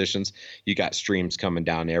positions, you got streams coming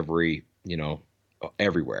down everywhere.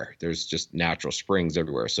 There's just natural springs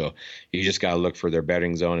everywhere. So you just got to look for their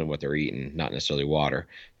bedding zone and what they're eating, not necessarily water.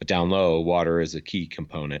 But down low, water is a key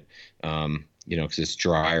component, because it's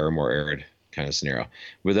drier, more arid kind of scenario.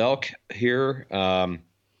 With elk here,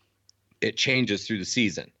 it changes through the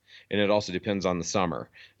season, and it also depends on the summer.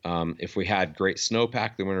 If we had great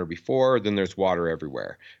snowpack the winter before, then there's water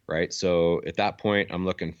everywhere, right? So at that point, I'm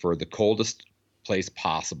looking for the coldest place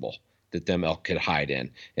possible that them elk could hide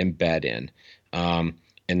in and bed in, and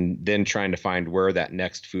then trying to find where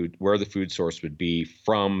the food source would be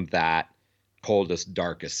from that coldest,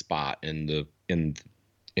 darkest spot in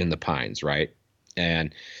the pines, right?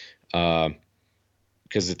 And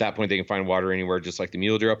because at that point they can find water anywhere, just like the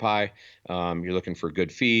mule deer up high. You're looking for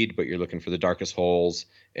good feed, but you're looking for the darkest holes,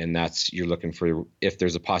 and you're looking for if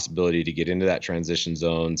there's a possibility to get into that transition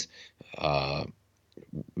zones,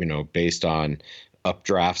 based on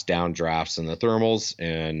updrafts, downdrafts, and the thermals,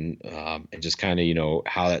 and just kind of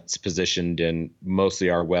how that's positioned in mostly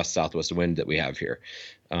our west-southwest wind that we have here.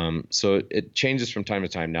 So it changes from time to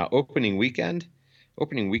time. Now, opening weekend,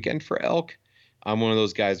 opening weekend for elk, I'm one of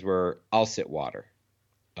those guys where I'll sit water.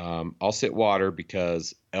 I'll sit water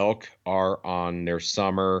because elk are on their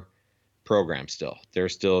summer program still. They're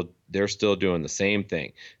still doing the same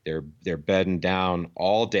thing. They're bedding down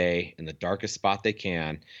all day in the darkest spot they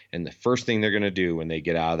can, and the first thing they're going to do when they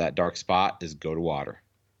get out of that dark spot is go to water.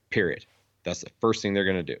 Period. That's the first thing they're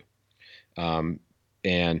going to do.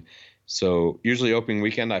 And so usually opening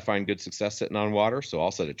weekend, I find good success sitting on water. So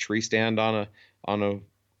I'll set a tree stand on a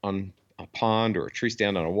pond, or a tree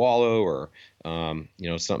stand on a wallow, or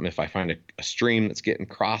something. If I find a stream that's getting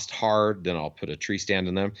crossed hard, then I'll put a tree stand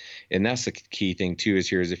in them. And that's the key thing too,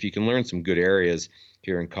 is if you can learn some good areas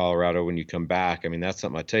here in Colorado when you come back, I mean, that's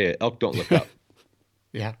something I tell you, elk don't look up.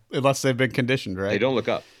 Yeah, unless they've been conditioned, right? They don't look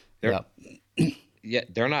up.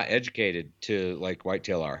 They're not educated to like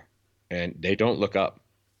whitetail are, and they don't look up.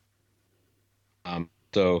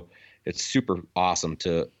 So it's super awesome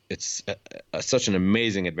it's such an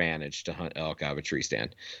amazing advantage to hunt elk out of a tree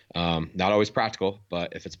stand. Not always practical,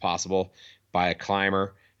 but if it's possible, buy a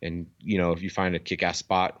climber, and if you find a kick-ass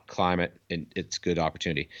spot, climb it, and it's a good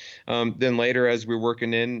opportunity. Then later, as we're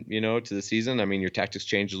working in, to the season, I mean, your tactics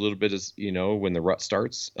change a little bit as, when the rut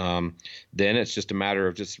starts. Then it's just a matter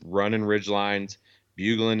of just running ridge lines,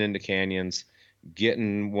 bugling into canyons,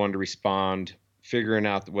 getting one to respond, figuring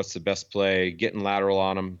out what's the best play, getting lateral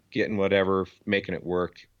on them, getting whatever, making it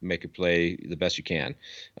work, make it play the best you can.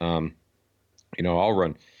 I'll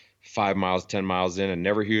run 5 miles, 10 miles in and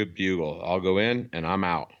never hear a bugle. I'll go in and I'm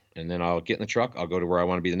out. And then I'll get in the truck. I'll go to where I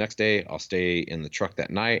want to be the next day. I'll stay in the truck that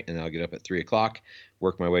night, and then I'll get up at 3:00,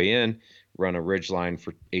 work my way in, run a ridge line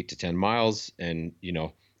for 8 to 10 miles. And,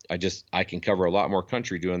 I can cover a lot more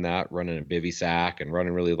country doing that, running a bivy sack and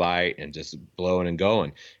running really light and just blowing and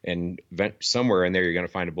going. And somewhere in there, you're going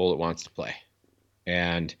to find a bull that wants to play.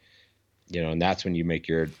 And, and that's when you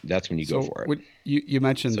go for it. You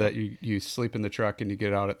mentioned that you sleep in the truck and you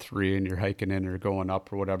get out at 3 and you're hiking in or going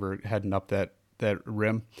up or whatever, heading up that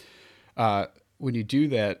rim. When you do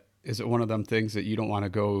that, is it one of them things that you don't want to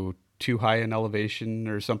go too high in elevation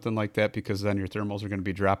or something like that, because then your thermals are going to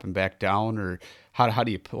be dropping back down? Or how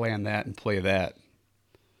do you plan that and play that?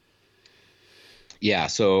 Yeah,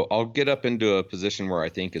 so I'll get up into a position where I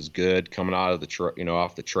think is good coming out of the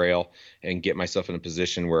off the trail, and get myself in a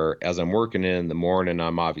position where, as I'm working in the morning,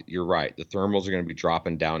 you're right, the thermals are going to be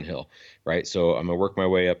dropping downhill, right? So I'm going to work my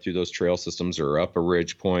way up through those trail systems or up a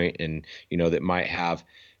ridge point, and that might have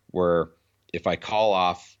where if I call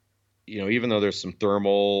off, even though there's some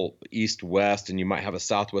thermal east-west and you might have a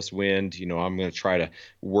southwest wind, I'm going to try to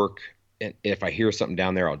work. And if I hear something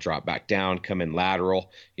down there, I'll drop back down, come in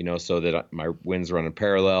lateral, so that my wind's running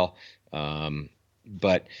parallel.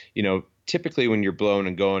 But, typically when you're blowing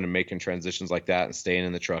and going and making transitions like that and staying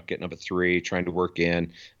in the truck, getting up at 3, trying to work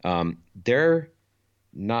in, they're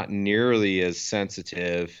not nearly as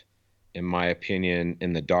sensitive, in my opinion,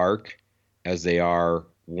 in the dark as they are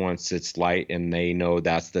once it's light and they know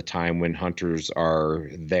that's the time when hunters are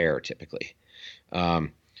there typically.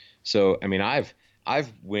 So, I mean, I've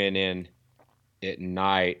went in at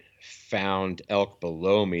night, found elk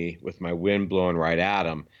below me with my wind blowing right at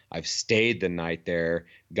them. I've stayed the night there,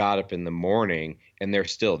 got up in the morning, and they're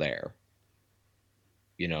still there.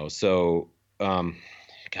 So,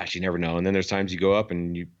 gosh, you never know. And then there's times you go up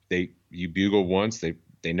and you bugle once,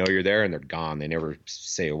 they know you're there and they're gone. They never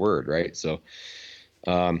say a word, right? So,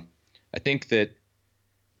 I think that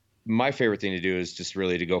my favorite thing to do is just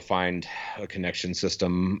really to go find a connection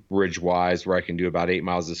system ridge wise where I can do about 8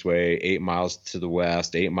 miles this way, 8 miles to the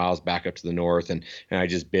west, 8 miles back up to the north. And I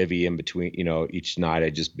just bivvy in between, each night I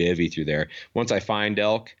just bivvy through there. Once I find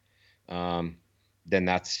elk, then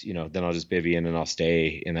that's, then I'll just bivvy in and I'll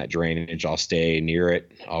stay in that drainage. I'll stay near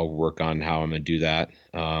it. I'll work on how I'm going to do that.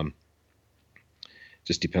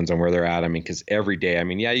 Just depends on where they're at. I mean, because every day, I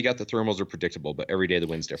mean, yeah, you got the thermals are predictable, but every day the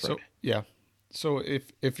wind's different. So, yeah. So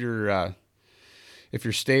if you're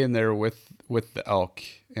staying there with the elk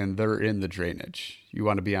and they're in the drainage, you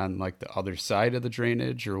want to be on like the other side of the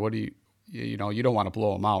drainage, or what do you don't want to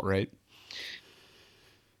blow them out, right?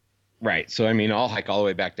 Right. So, I mean, I'll hike all the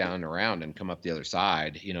way back down and around and come up the other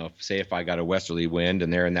side. Say if I got a westerly wind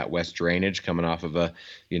and they're in that west drainage coming off of a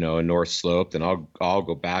north slope, then I'll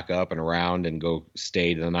go back up and around and go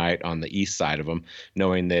stay the night on the east side of them,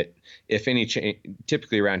 knowing that if any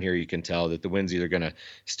typically around here, you can tell that the wind's either going to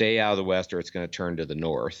stay out of the west or it's going to turn to the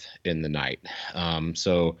north in the night.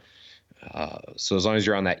 So as long as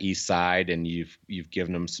you're on that east side and you've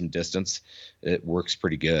given them some distance, it works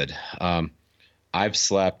pretty good. I've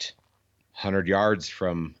slept 100 yards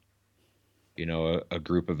from, a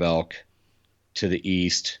group of elk to the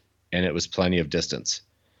east, and it was plenty of distance.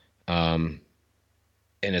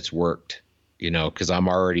 and it's worked, because I'm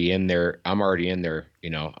already in there. I'm already in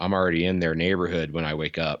their neighborhood when I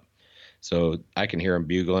wake up. So I can hear them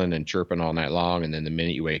bugling and chirping all night long. And then the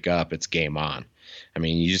minute you wake up, it's game on. I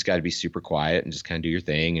mean, you just got to be super quiet and just kind of do your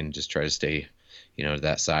thing and just try to stay, to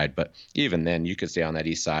that side. But even then you could stay on that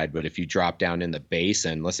east side. But if you drop down in the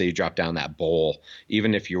basin, let's say you drop down that bowl,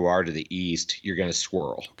 even if you are to the east, you're going to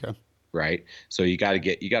swirl. Okay. Right. So you got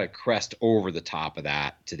to crest over the top of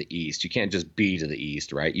that to the east. You can't just be to the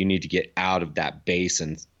east, right? You need to get out of that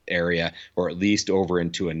basin area, or at least over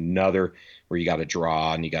into another where you got to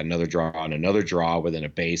draw, and you got another draw and another draw within a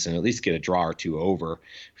basin, at least get a draw or two over,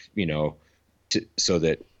 so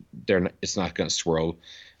that it's not going to swirl.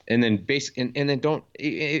 And then and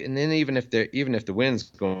then even if the wind's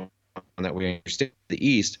going on that way, you're staying to the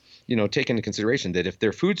east, take into consideration that if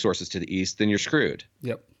their food source is to the east, then you're screwed.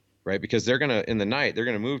 Yep. Right. Because in the night, they're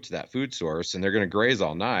going to move to that food source, and they're going to graze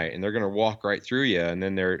all night, and they're going to walk right through you. And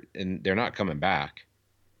then they're not coming back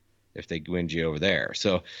if they wind you over there.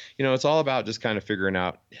 So, it's all about just kind of figuring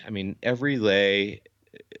out, I mean, every lay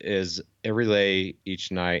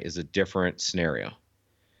each night is a different scenario.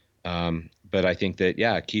 But I think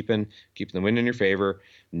that, keeping the wind in your favor,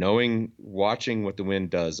 watching what the wind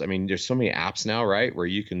does. I mean, there's so many apps now, right, where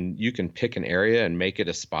you can pick an area and make it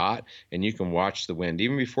a spot, and you can watch the wind.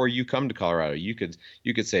 Even before you come to Colorado, you could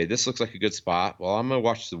say, this looks like a good spot. Well, I'm going to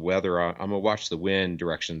watch the weather. I'm going to watch the wind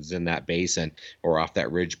directions in that basin or off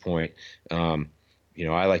that ridge point. I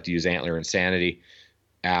like to use Antler Insanity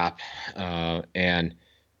app, and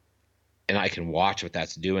I can watch what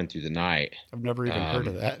that's doing through the night. I've never even heard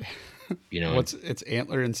of that. It's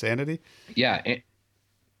Antler Insanity? Yeah.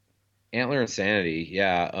 Antler Insanity.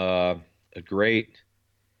 Yeah.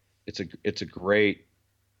 It's a great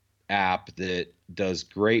app that does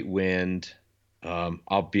great wind.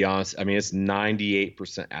 I'll be honest. I mean, it's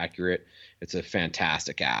 98% accurate. It's a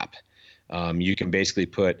fantastic app. You can basically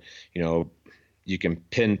put, you can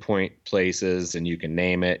pinpoint places, and you can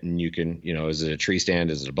name it, and you can, is it a tree stand?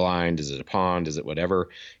 Is it a blind? Is it a pond? Is it whatever?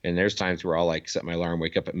 And there's times where I'll like set my alarm,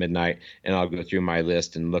 wake up at midnight, and I'll go through my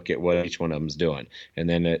list and look at what each one of them's doing. And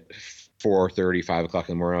then at 4:30, 5 o'clock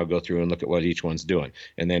in the morning, I'll go through and look at what each one's doing.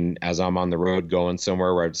 And then as I'm on the road going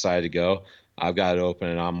somewhere where I've decided to go, I've got it open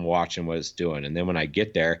and I'm watching what it's doing. And then when I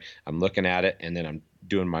get there, I'm looking at it, and then I'm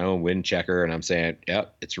doing my own wind checker, and I'm saying,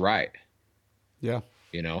 yep, it's right. Yeah.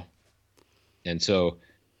 And so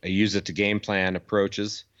I use it to game plan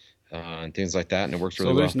approaches and things like that, and it works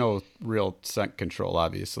really well. So there's no real scent control,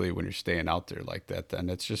 obviously, when you're staying out there like that. Then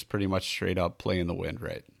it's just pretty much straight up playing the wind,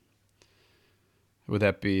 right? Would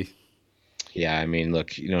that be? Yeah, I mean,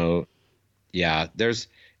 look,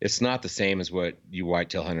 it's not the same as what you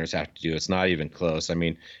whitetail hunters have to do. It's not even close. I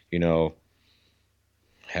mean,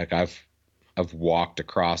 heck, I've walked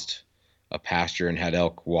across a pasture and had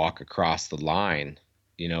elk walk across the line,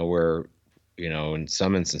 where, in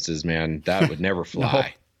some instances, man, that would never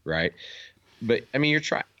fly. No. Right. But I mean,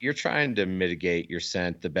 you're trying to mitigate your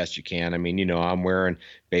scent the best you can. I mean, I'm wearing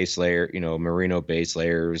base layer, merino base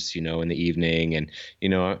layers, in the evening, and,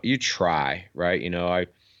 you try, right. I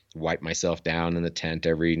wipe myself down in the tent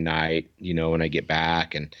every night, when I get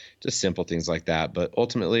back, and just simple things like that. But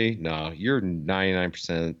ultimately, no, you're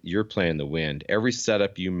 99%, you're playing the wind. Every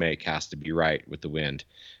setup you make has to be right with the wind,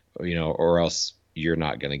 or else you're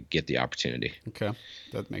not going to get the opportunity. Okay.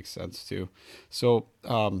 That makes sense too. So,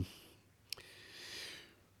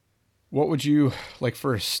 what would you like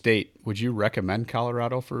for a state? Would you recommend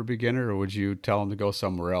Colorado for a beginner, or would you tell them to go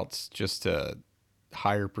somewhere else, just to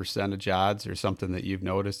higher percentage odds, or something that you've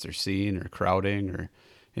noticed or seen, or crowding, or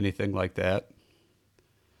anything like that?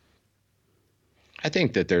 I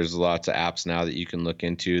think that there's lots of apps now that you can look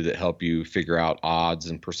into that help you figure out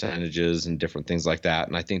odds and percentages and different things like that.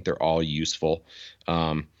 And I think they're all useful,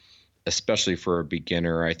 especially for a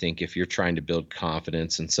beginner. I think if you're trying to build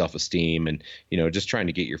confidence and self-esteem, and, just trying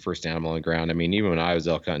to get your first animal on the ground. I mean, even when I was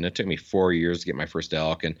elk hunting, it took me 4 years to get my first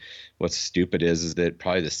elk. And what's stupid is that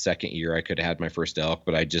probably the second year I could have had my first elk,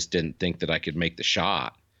 but I just didn't think that I could make the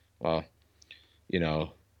shot. Well,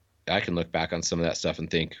 I can look back on some of that stuff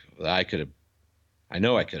and think, well, I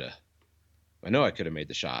know I could have made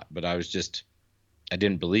the shot, but I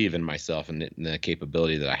didn't believe in myself and the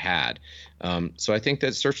capability that I had. So I think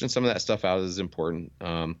that searching some of that stuff out is important.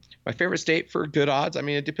 My favorite state for good odds, I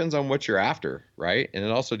mean, it depends on what you're after, right? And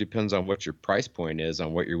it also depends on what your price point is,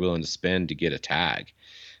 on what you're willing to spend to get a tag.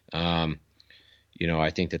 I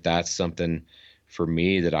think that that's something for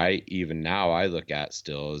me that I look at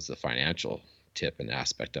still as the financial tip and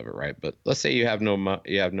aspect of it, right? But let's say you have no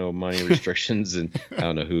money restrictions, and I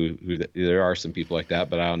don't know who there are some people like that,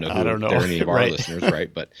 but I don't know if they're any of our listeners, right?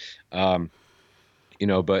 But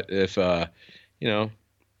But if, I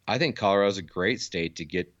think Colorado's a great state to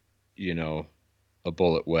get, a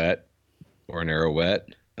bullet wet or an arrow wet.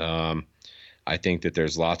 I think that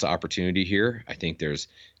there's lots of opportunity here. I think there's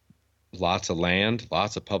lots of land,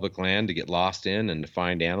 lots of public land to get lost in and to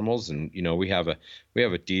find animals. And, we have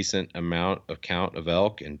a decent count of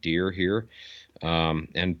elk and deer here,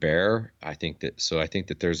 and bear. I think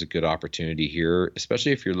that there's a good opportunity here,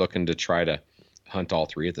 especially if you're looking to try to hunt all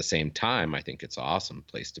three at the same time. I think it's an awesome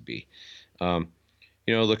place to be.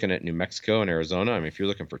 Looking at New Mexico and Arizona, I mean, if you're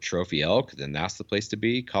looking for trophy elk, then that's the place to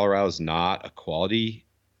be. Colorado's not a quality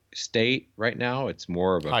state right now. It's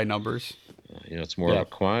more of a high numbers. It's more of a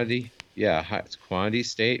quantity. Yeah, it's quantity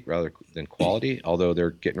state rather than quality. Although they're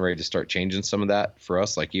getting ready to start changing some of that for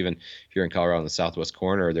us. Like even here in Colorado, in the southwest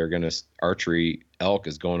corner, they're going to archery elk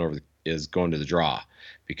is going to the draw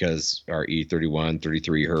because our E31,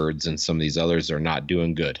 33 herds and some of these others are not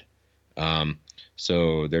doing good.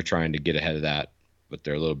 So they're trying to get ahead of that, but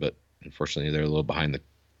unfortunately, they're a little behind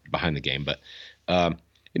the game. But and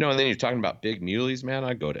then you're talking about big muleys, man.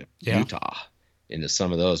 I go to Utah into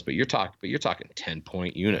some of those, but you're talking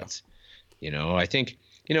 10-point units. I think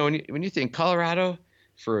when you think Colorado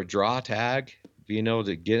for a draw tag, being able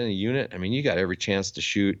to get in a unit, I mean, you got every chance to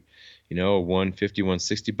shoot, a 150,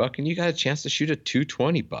 160 buck, and you got a chance to shoot a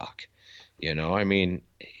 220 buck. I mean,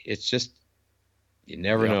 it's just you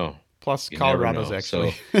never know. Plus, Colorado's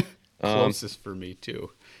actually closest for me too.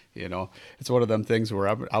 It's one of them things where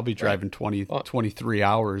I'll be driving 23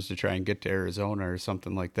 hours to try and get to Arizona or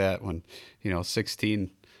something like that when, 16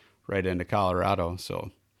 right into Colorado. So.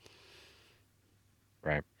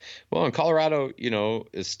 Right. Well, and Colorado,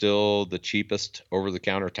 is still the cheapest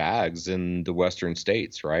over-the-counter tags in the Western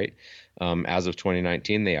states, right? As of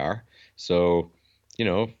 2019, they are. So,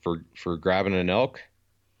 for grabbing an elk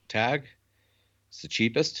tag, it's the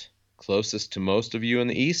cheapest, closest to most of you in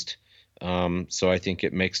the East. So I think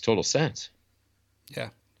it makes total sense. Yeah,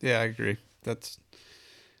 I agree. That's.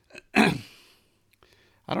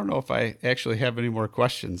 I don't know if I actually have any more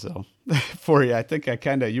questions though for you. I think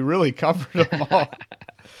you really covered them all.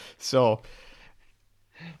 So.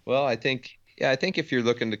 Well, I think if you're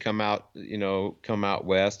looking to come out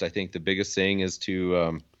west, I think the biggest thing is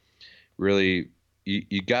to really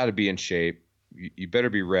you got to be in shape. You better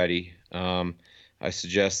be ready. I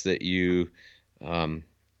suggest that you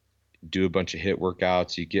do a bunch of HIIT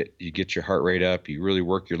workouts. You get your heart rate up. You really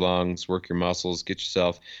work your lungs, work your muscles.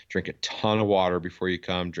 Drink a ton of water before you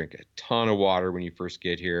come. Drink a ton of water when you first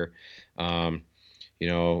get here.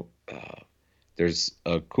 There's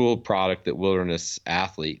a cool product that Wilderness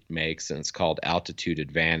Athlete makes, and it's called Altitude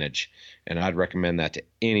Advantage. And I'd recommend that to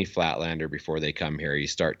any flatlander before they come here. You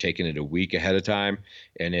start taking it a week ahead of time,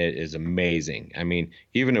 and it is amazing. I mean,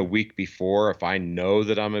 even a week before, if I know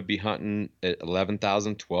that I'm going to be hunting at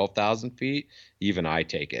 11,000, 12,000 feet, even I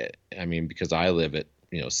take it. I mean, because I live at,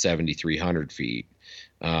 7,300 feet.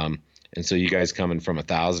 And so you guys coming from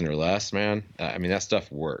 1,000 or less, man, I mean, that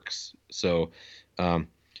stuff works. So,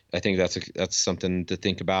 I think that's something to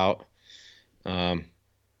think about. I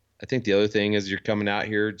think the other thing is you're coming out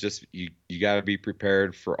here, just you got to be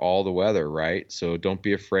prepared for all the weather, right? So don't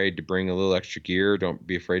be afraid to bring a little extra gear. Don't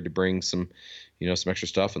be afraid to bring some extra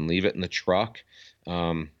stuff and leave it in the truck.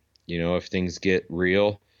 If things get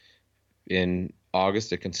real in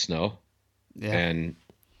August, it can snow, and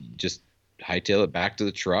just hightail it back to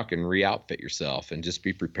the truck and re-outfit yourself and just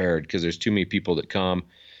be prepared, because there's too many people that come.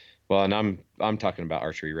 Well, and I'm talking about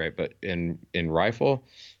archery, right? But in rifle,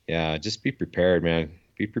 just be prepared, man.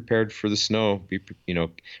 Be prepared for the snow.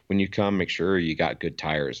 When you come, make sure you got good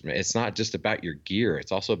tires. It's not just about your gear;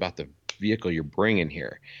 it's also about the vehicle you're bringing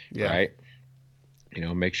here, right?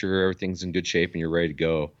 Make sure everything's in good shape and you're ready to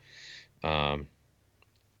go. And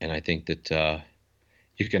I think that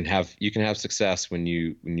you can have success when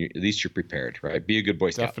you at least you're prepared, right? Be a good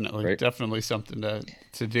Boy Scout. Definitely something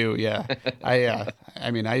to do. Yeah, I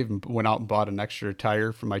even went out and bought an extra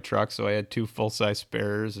tire for my truck, so I had 2 full-size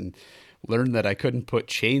spares, and learned that I couldn't put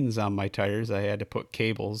chains on my tires. I had to put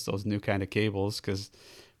cables, those new kind of cables, because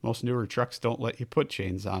most newer trucks don't let you put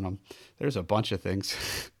chains on them. There's a bunch of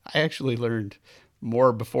things. I actually learned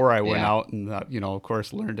more before I went out, and of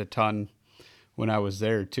course, learned a ton when I was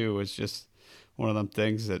there too. It's just one of them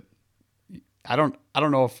things that I don't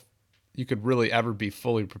know if you could really ever be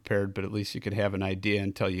fully prepared, but at least you could have an idea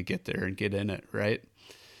until you get there and get in it, right?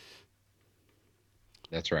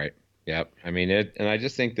 That's right. Yep. I mean it, and I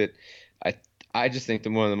just think that I just think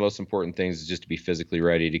that one of the most important things is just to be physically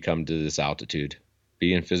ready to come to this altitude.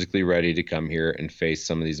 Being physically ready to come here and face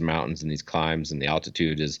some of these mountains and these climbs, and the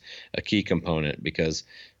altitude is a key component, because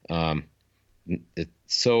it's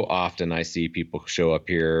so often I see people show up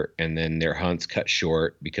here and then their hunts cut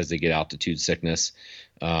short because they get altitude sickness.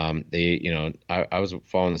 I was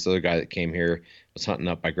following this other guy that came here, was hunting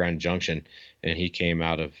up by Grand Junction, and he came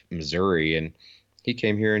out of Missouri, and he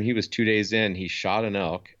came here and he was 2 days in, he shot an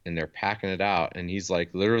elk and they're packing it out. And he's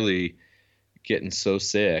like literally getting so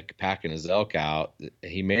sick, packing his elk out.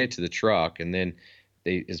 He made it to the truck, and then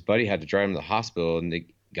his buddy had to drive him to the hospital, and they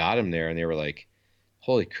got him there, and they were like,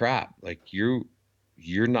 holy crap, like you're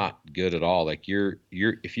not good at all. Like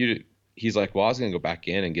he's like, well, I was going to go back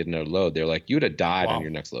in and get another load. They're like, you would have died on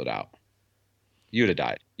your next load out. You would have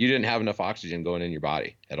died. You didn't have enough oxygen going in your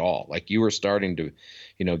body at all. Like you were starting to,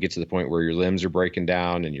 get to the point where your limbs are breaking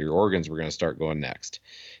down and your organs were going to start going next.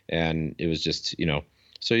 And it was just,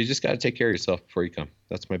 so you just got to take care of yourself before you come.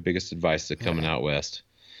 That's my biggest advice to coming out west.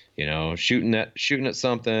 Shooting at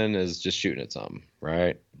something is just shooting at something,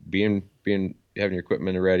 right? Having your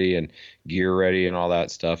equipment ready and gear ready and all that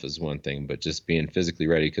stuff is one thing, but just being physically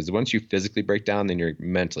ready, because once you physically break down, then you're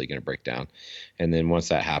mentally going to break down. And then once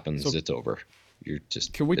that happens, it's over.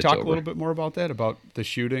 Can we talk a little bit more about that, about the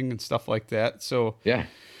shooting and stuff like that? So yeah,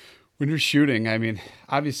 when you're shooting, I mean,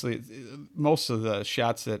 obviously most of the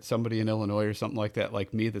shots that somebody in Illinois or something like that,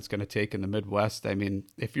 like me, that's going to take in the Midwest, I mean,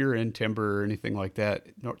 if you're in timber or anything like that,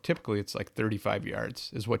 typically it's like 35 yards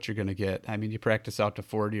is what you're going to get. I mean, you practice out to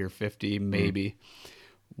 40 or 50, maybe.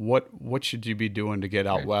 What should you be doing to get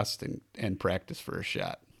out west and practice for a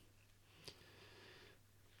shot?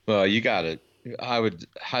 Well, I would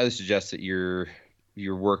highly suggest that you're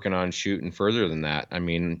working on shooting further than that. I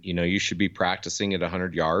mean, you should be practicing at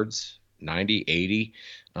 100 yards, 90, 80.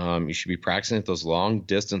 You should be practicing at those long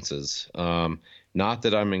distances. Not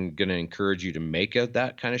that I'm going to encourage you to make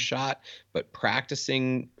that kind of shot, but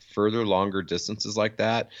practicing further, longer distances like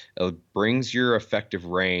that brings your effective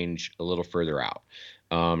range a little further out.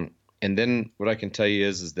 And then what I can tell you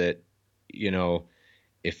is that,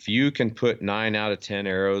 if you can put 9 out of 10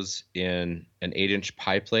 arrows in an 8-inch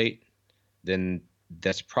pie plate, then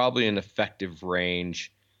that's probably an effective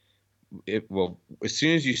range. As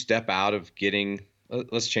soon as you step out of getting,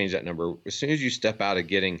 let's change that number. As soon as you step out of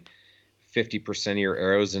getting 50% of your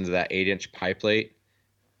arrows into that 8-inch pie plate,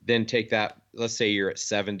 then take that, let's say you're at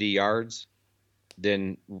 70 yards,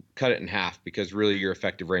 then cut it in half, because really your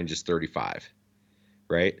effective range is 35.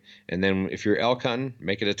 Right? And then if you're elk hunting,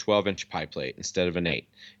 make it a 12-inch pie plate instead of an 8.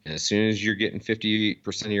 And as soon as you're getting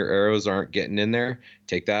 50% of your arrows aren't getting in there,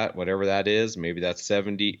 take that, whatever that is, maybe that's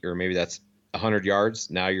 70 or maybe that's 100 yards.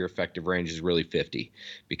 Now your effective range is really 50,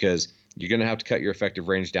 because you're going to have to cut your effective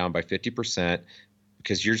range down by 50%,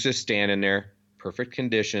 because you're just standing there, perfect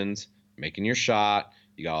conditions, making your shot.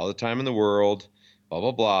 You got all the time in the world, blah,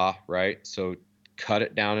 blah, blah, right? So cut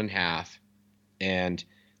it down in half, and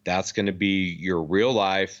that's going to be your real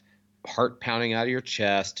life, heart pounding out of your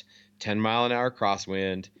chest, 10-mile-an-hour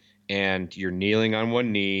crosswind, and you're kneeling on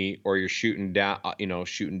one knee, or you're shooting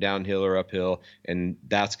downhill or uphill, and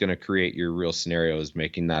that's going to create your real scenarios,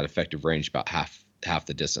 making that effective range about half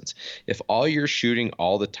the distance. If all you're shooting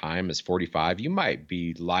all the time is 45, you might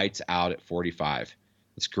be lights out at 45.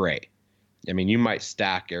 That's great. I mean, you might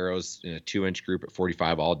stack arrows in a 2-inch group at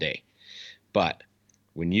 45 all day, but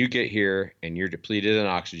when you get here and you're depleted in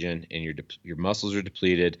oxygen and your muscles are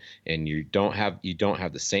depleted and you don't have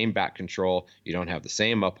the same back control, you don't have the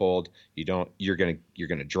same uphold, you're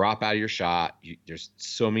gonna drop out of your shot. There's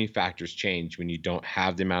so many factors change when you don't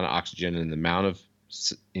have the amount of oxygen and the amount of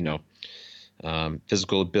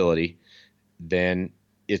physical ability. Then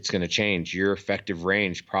it's going to change. Your effective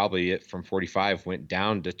range probably from 45 went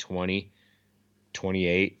down to 20,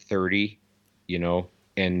 28, 30.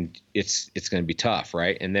 And it's going to be tough,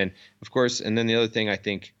 right? And then, of course, the other thing I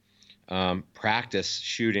think, practice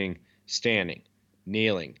shooting standing,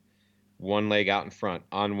 kneeling, one leg out in front,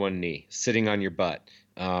 on one knee, sitting on your butt.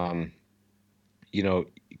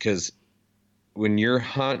 Because when you're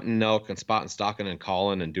hunting elk and spotting, stalking, and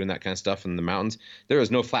calling and doing that kind of stuff in the mountains, there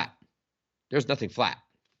is no flat. There's nothing flat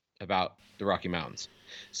about the Rocky Mountains.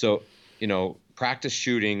 So, practice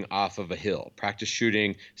shooting off of a hill, practice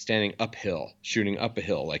shooting, standing uphill, shooting up a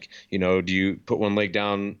hill. Like, do you put one leg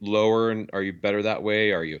down lower, and are you better that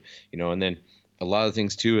way? Are you, and then a lot of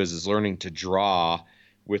things too is learning to draw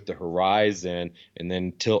with the horizon and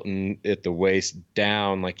then tilting at the waist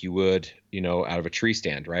down like you would, out of a tree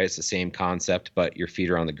stand, right? It's the same concept, but your feet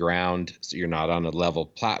are on the ground, so you're not on a level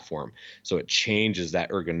platform. So it changes that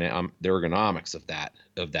the ergonomics of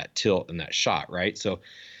that tilt and that shot, right? So,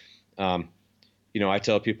 I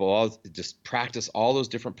tell people just practice all those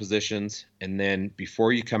different positions, and then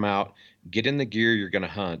before you come out, get in the gear you're going to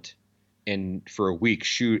hunt, and for a week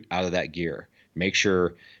shoot out of that gear. make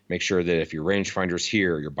sure that if your rangefinder's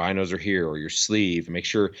here, your binos are here, or your sleeve, make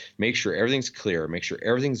sure everything's clear, make sure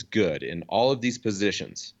everything's good in all of these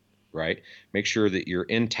positions, right? Make sure that you're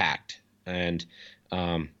intact. And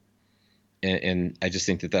I just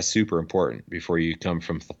think that that's super important before you come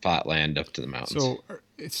from flat land up to the mountains. So,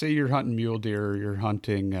 say you're hunting mule deer or you're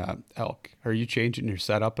hunting elk. Are you changing your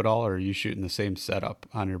setup at all, or are you shooting the same setup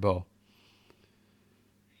on your bow?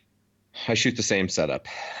 I shoot the same setup,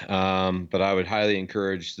 but I would highly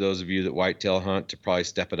encourage those of you that whitetail hunt to probably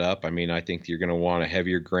step it up. I mean, I think you're going to want a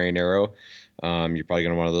heavier grain arrow. You're probably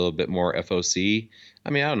going to want a little bit more FOC. I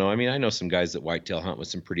mean, I don't know. I mean, I know some guys that whitetail hunt with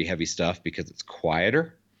some pretty heavy stuff because it's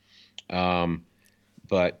quieter.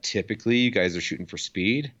 But typically you guys are shooting for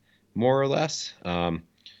speed, more or less.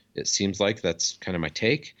 It seems like that's kind of my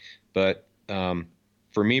take, but,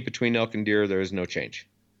 for me, between elk and deer, there is no change.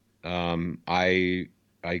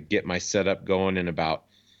 I get my setup going in about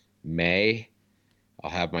May.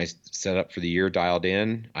 I'll have my setup for the year dialed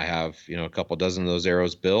in. I have, a couple dozen of those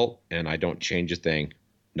arrows built, and I don't change a thing.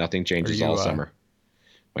 Nothing changes all summer.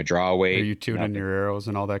 My draw weight. Are you tuning your arrows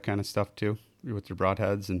and all that kind of stuff too, with your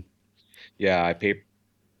broadheads? And yeah, I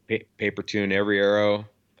paper tune every arrow.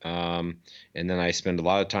 And then I spend a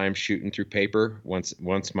lot of time shooting through paper. Once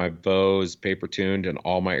my bow is paper tuned and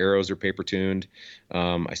all my arrows are paper tuned,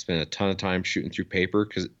 I spend a ton of time shooting through paper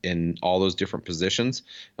because in all those different positions,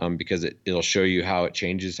 because it'll show you how it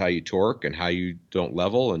changes how you torque and how you don't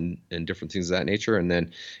level and different things of that nature. And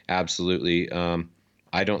then absolutely,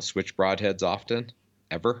 I don't switch broadheads often,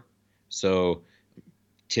 ever. So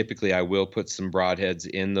typically I will put some broadheads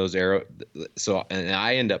in those arrows. And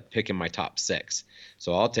I end up picking my top 6.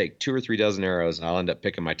 So I'll take 2 or 3 dozen arrows and I'll end up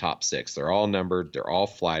picking my top 6. They're all numbered. They're all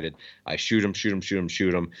flighted. I shoot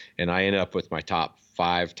them. And I end up with my top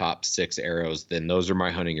 5, top 6 arrows. Then those are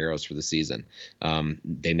my hunting arrows for the season.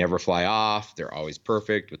 They never fly off. They're always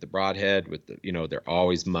perfect with the broadhead, they're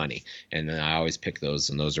always money. And then I always pick those,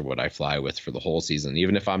 and those are what I fly with for the whole season.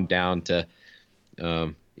 Even if I'm down to,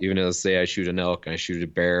 even let's say I shoot an elk and I shoot a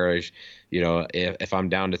bear, if I'm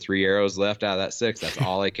down to 3 arrows left out of that 6, that's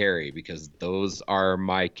all I carry because those are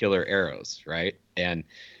my killer arrows, right? And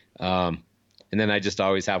then I just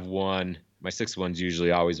always have one. My 6th one's usually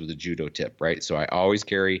always with a judo tip, right? So I always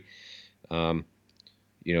carry, in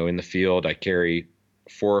the field, I carry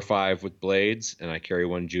 4 or 5 with blades, and I carry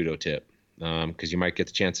 1 judo tip because you might get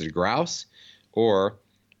the chance at a grouse, or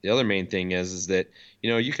the other main thing is that,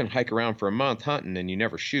 you can hike around for a month hunting and you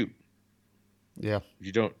never shoot. Yeah.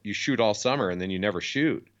 You shoot all summer and then you never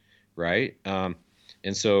shoot. Right.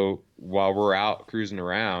 And so while we're out cruising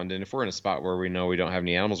around, and if we're in a spot where we know we don't have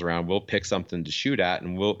any animals around, we'll pick something to shoot at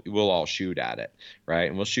and we'll all shoot at it. Right.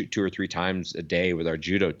 And we'll shoot 2 or 3 times a day with our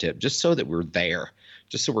judo tip, just so that we're there,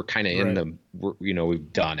 just so we're kind of in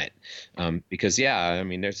we've done it. Because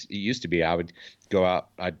it used to be, I would go out,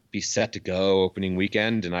 I'd be set to go opening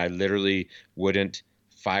weekend, and I literally wouldn't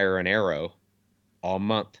fire an arrow all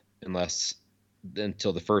month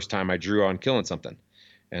until the first time I drew on killing something.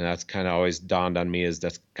 And that's kind of always dawned on me as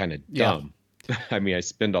that's kind of dumb. I mean, I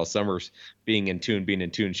spend all summers being in tune,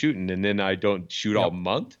 shooting, and then I don't shoot all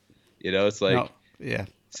month. It's like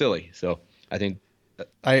silly. So I think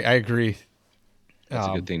I agree. That's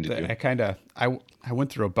a good thing to do. I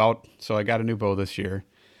went through a bout, so I got a new bow this year.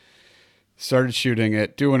 Started shooting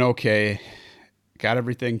it, doing okay, got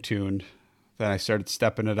everything tuned. Then I started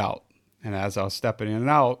stepping it out. And as I was stepping in and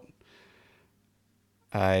out,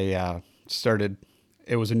 I started,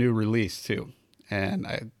 it was a new release too. And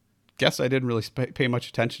I guess I didn't really pay much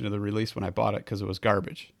attention to the release when I bought it because it was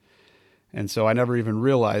garbage. And so I never even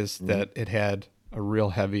realized that it had a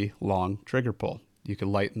real heavy, long trigger pull. You could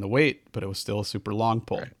lighten the weight, but it was still a super long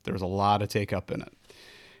pull. Right. There was a lot of take up in it.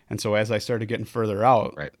 And so as I started getting further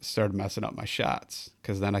out, started messing up my shots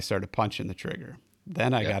because then I started punching the trigger.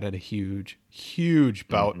 Then I got at a huge, huge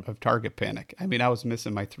bout of target panic. I mean, I was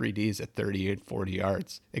missing my 3Ds at 30 and 40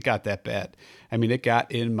 yards. It got that bad. I mean, it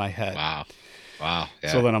got in my head. Wow.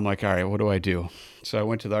 Yeah. So then I'm like, all right, what do I do? So I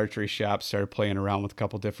went to the archery shop, started playing around with a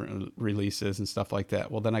couple different releases and stuff like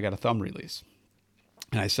that. Well, then I got a thumb release.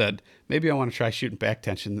 And I said, maybe I want to try shooting back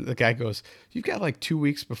tension. The guy goes, you've got like 2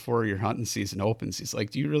 weeks before your hunting season opens. He's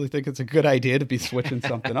like, do you really think it's a good idea to be switching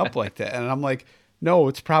something up like that? And I'm like, no,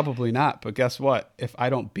 it's probably not. But guess what? If I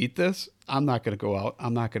don't beat this, I'm not going to go out.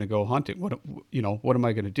 I'm not going to go hunting. What am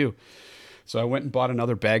I going to do? So I went and bought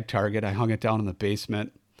another bag target. I hung it down in the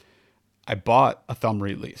basement. I bought a thumb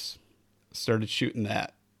release, started shooting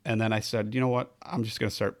that. And then I said, you know what? I'm just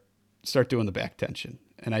going to start doing the back tension.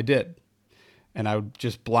 And I did. and I would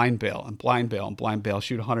just blind bail,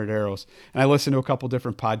 shoot 100 arrows. And I listened to a couple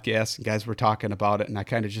different podcasts, and guys were talking about it, and I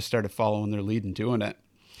kind of just started following their lead and doing it.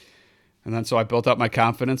 And then so I built up my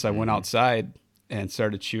confidence. I went outside and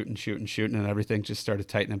started shooting, and everything just started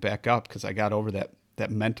tightening back up because I got over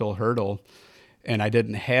that mental hurdle. And I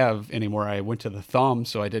didn't have anymore. I went to the thumb,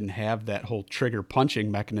 so I didn't have that whole trigger punching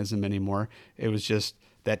mechanism anymore. It was just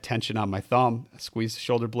that tension on my thumb. I squeeze the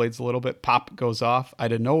shoulder blades a little bit, pop, it goes off. I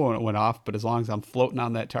didn't know when it went off, but as long as I'm floating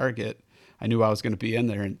on that target, I knew I was going to be in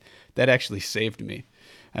there. And that actually saved me.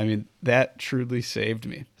 I mean, that truly saved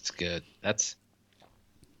me. That's good. That's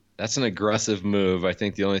an aggressive move. I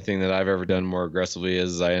think the only thing that I've ever done more aggressively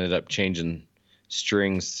is I ended up changing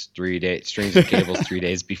strings and cables 3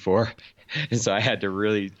 days before. And so I had to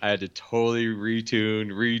totally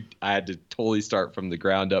retune, I had to totally start from the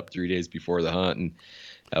ground up 3 days before the hunt. And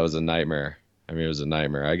that was a nightmare. I mean, it was a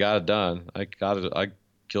nightmare. I got it done. I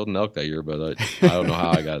killed an elk that year, but I don't know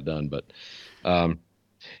how I got it done. But,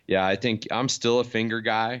 yeah, I think I'm still a finger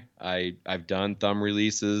guy. I've done thumb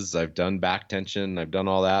releases. I've done back tension. I've done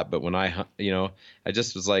all that. But when I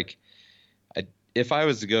just was like, if I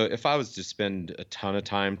was to spend a ton of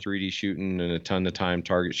time 3D shooting and a ton of time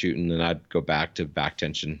target shooting, then I'd go back to back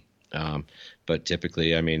tension. But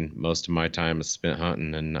typically, I mean, most of my time is spent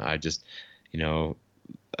hunting, and I just,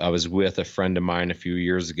 I was with a friend of mine a few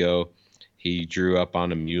years ago. He drew up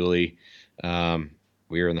on a muley.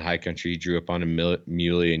 We were in the high country. He drew up on a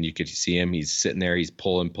muley, and you could see him. He's sitting there. He's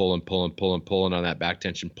pulling on that back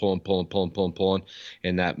tension, pulling.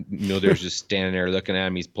 And that mule deer's just standing there looking at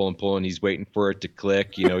him. He's pulling. He's waiting for it to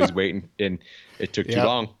click. He's waiting, and it took too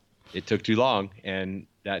long. It took too long, and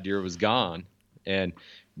that deer was gone. And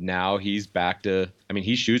now he's back to. I mean,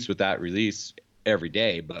 he shoots with that release every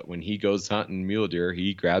day, but when he goes hunting mule deer,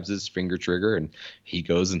 he grabs his finger trigger and he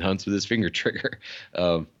goes and hunts with his finger trigger.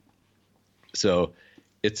 So.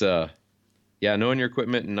 It's knowing your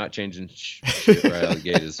equipment and not changing shit right out of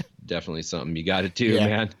the gate is definitely something you got to do,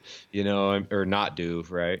 man, or not do.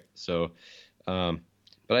 Right. So, but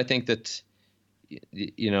I think that,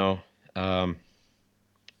 I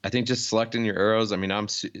think just selecting your arrows. I mean, I'm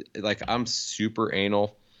super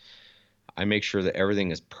anal. I make sure that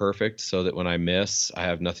everything is perfect so that when I miss, I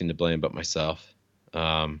have nothing to blame but myself.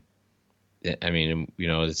 I mean,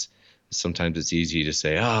 sometimes it's easy to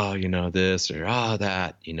say, this or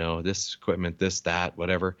that, this equipment, this, that,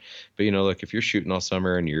 whatever. But, look, if you're shooting all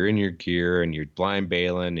summer and you're in your gear and you're blind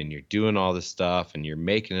bailing and you're doing all this stuff and you're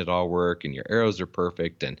making it all work and your arrows are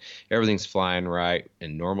perfect and everything's flying right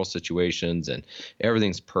in normal situations and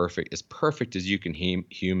everything's perfect, as perfect as you can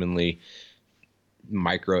humanly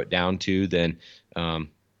micro it down to, then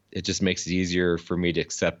it just makes it easier for me to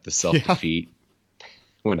accept the self-defeat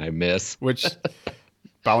when I miss. Which...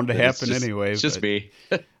 bound to happen anyway. It's just me.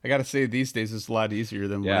 I got to say, these days it's a lot easier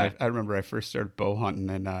than when I remember I first started bow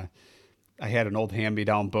hunting, and I had an old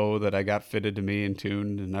hand-me-down bow that I got fitted to me and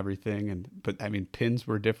tuned and everything. But I mean, pins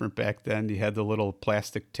were different back then. You had the little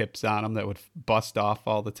plastic tips on them that would bust off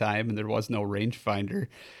all the time, and there was no rangefinder.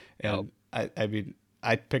 And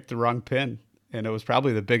I picked the wrong pin, and it was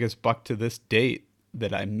probably the biggest buck to this date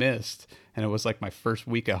that I missed. And it was like my first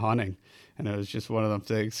week of hunting, and it was just one of them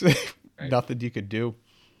things. Right. Nothing you could do.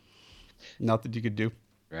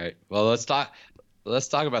 Right. Well, let's talk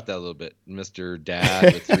about that a little bit, Mr.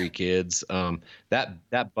 Dad with 3 kids.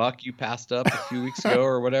 That buck you passed up a few weeks ago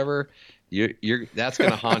or whatever, that's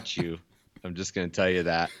going to haunt you. I'm just going to tell you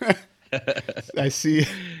that. I see.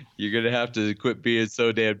 You're going to have to quit being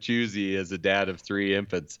so damn choosy as a dad of 3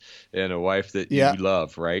 infants and a wife that you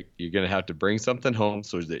love, right? You're going to have to bring something home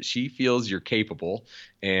so that she feels you're capable,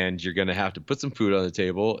 and you're going to have to put some food on the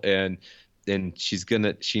table, and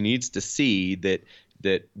she needs to see that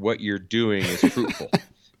what you're doing is fruitful.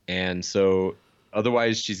 And so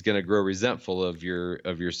otherwise she's going to grow resentful of your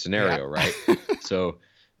scenario. Right. So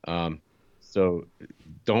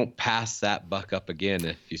don't pass that buck up again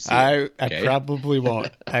if you see it. I probably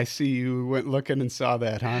won't. I see you went looking and saw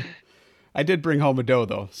that, huh? I did bring home a doe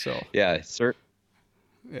though. So yeah, sir.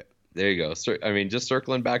 Yeah. There you go. I mean, just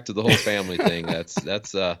circling back to the whole family thing. I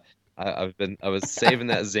was saving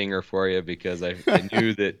that zinger for you because I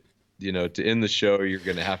knew that, to end the show,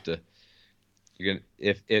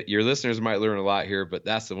 if your listeners might learn a lot here, but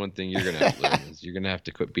that's the one thing you're going to have to learn is you're going to have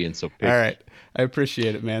to quit being so picky. All right. I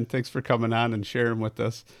appreciate it, man. Thanks for coming on and sharing with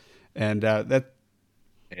us. And Thank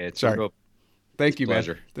you,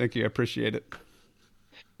 man. Thank you. I appreciate it.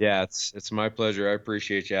 Yeah, it's my pleasure. I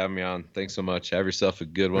appreciate you having me on. Thanks so much. Have yourself a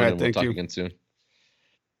good one, and we'll talk again soon.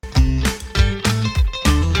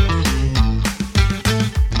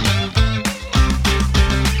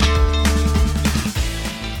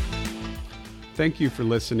 Thank you for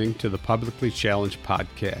listening to the Publicly Challenged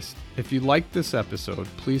podcast. If you liked this episode,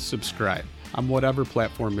 please subscribe on whatever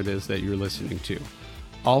platform it is that you're listening to.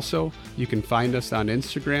 Also, you can find us on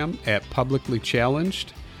Instagram at Publicly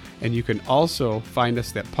Challenged, and you can also find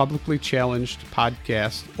us at Publicly Challenged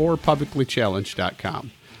Podcast or publiclychallenged.com.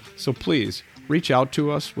 So please reach out to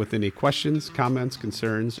us with any questions, comments,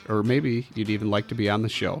 concerns, or maybe you'd even like to be on the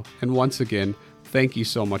show. And once again, thank you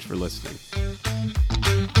so much for listening.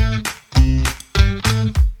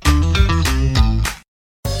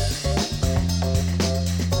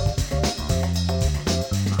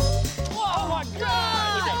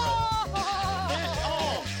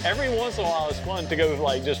 Every once in a while, it's fun to go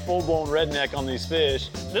like just full-blown redneck on these fish.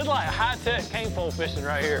 This is like high-tech cane pole fishing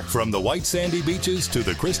right here. From the white sandy beaches to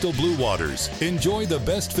the crystal blue waters, enjoy the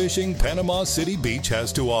best fishing Panama City Beach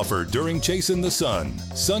has to offer during Chasing the Sun.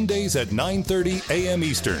 Sundays at 9:30 a.m.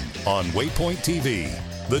 Eastern on Waypoint TV,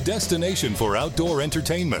 the destination for outdoor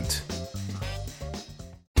entertainment.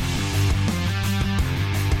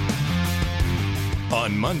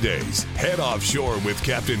 On Mondays, head offshore with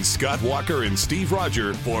Captain Scott Walker and Steve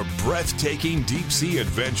Roger for breathtaking deep-sea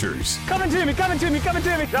adventures. Coming to me, coming to me, coming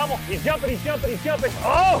to me. Double. He's jumping, he's jumping, he's jumping.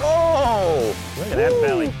 Oh! Look at that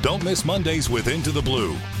belly. Don't miss Mondays with Into the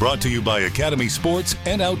Blue, brought to you by Academy Sports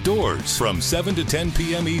and Outdoors from 7 to 10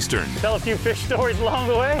 p.m. Eastern. Tell a few fish stories along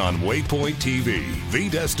the way. On Waypoint TV, the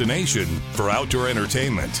destination for outdoor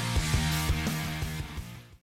entertainment.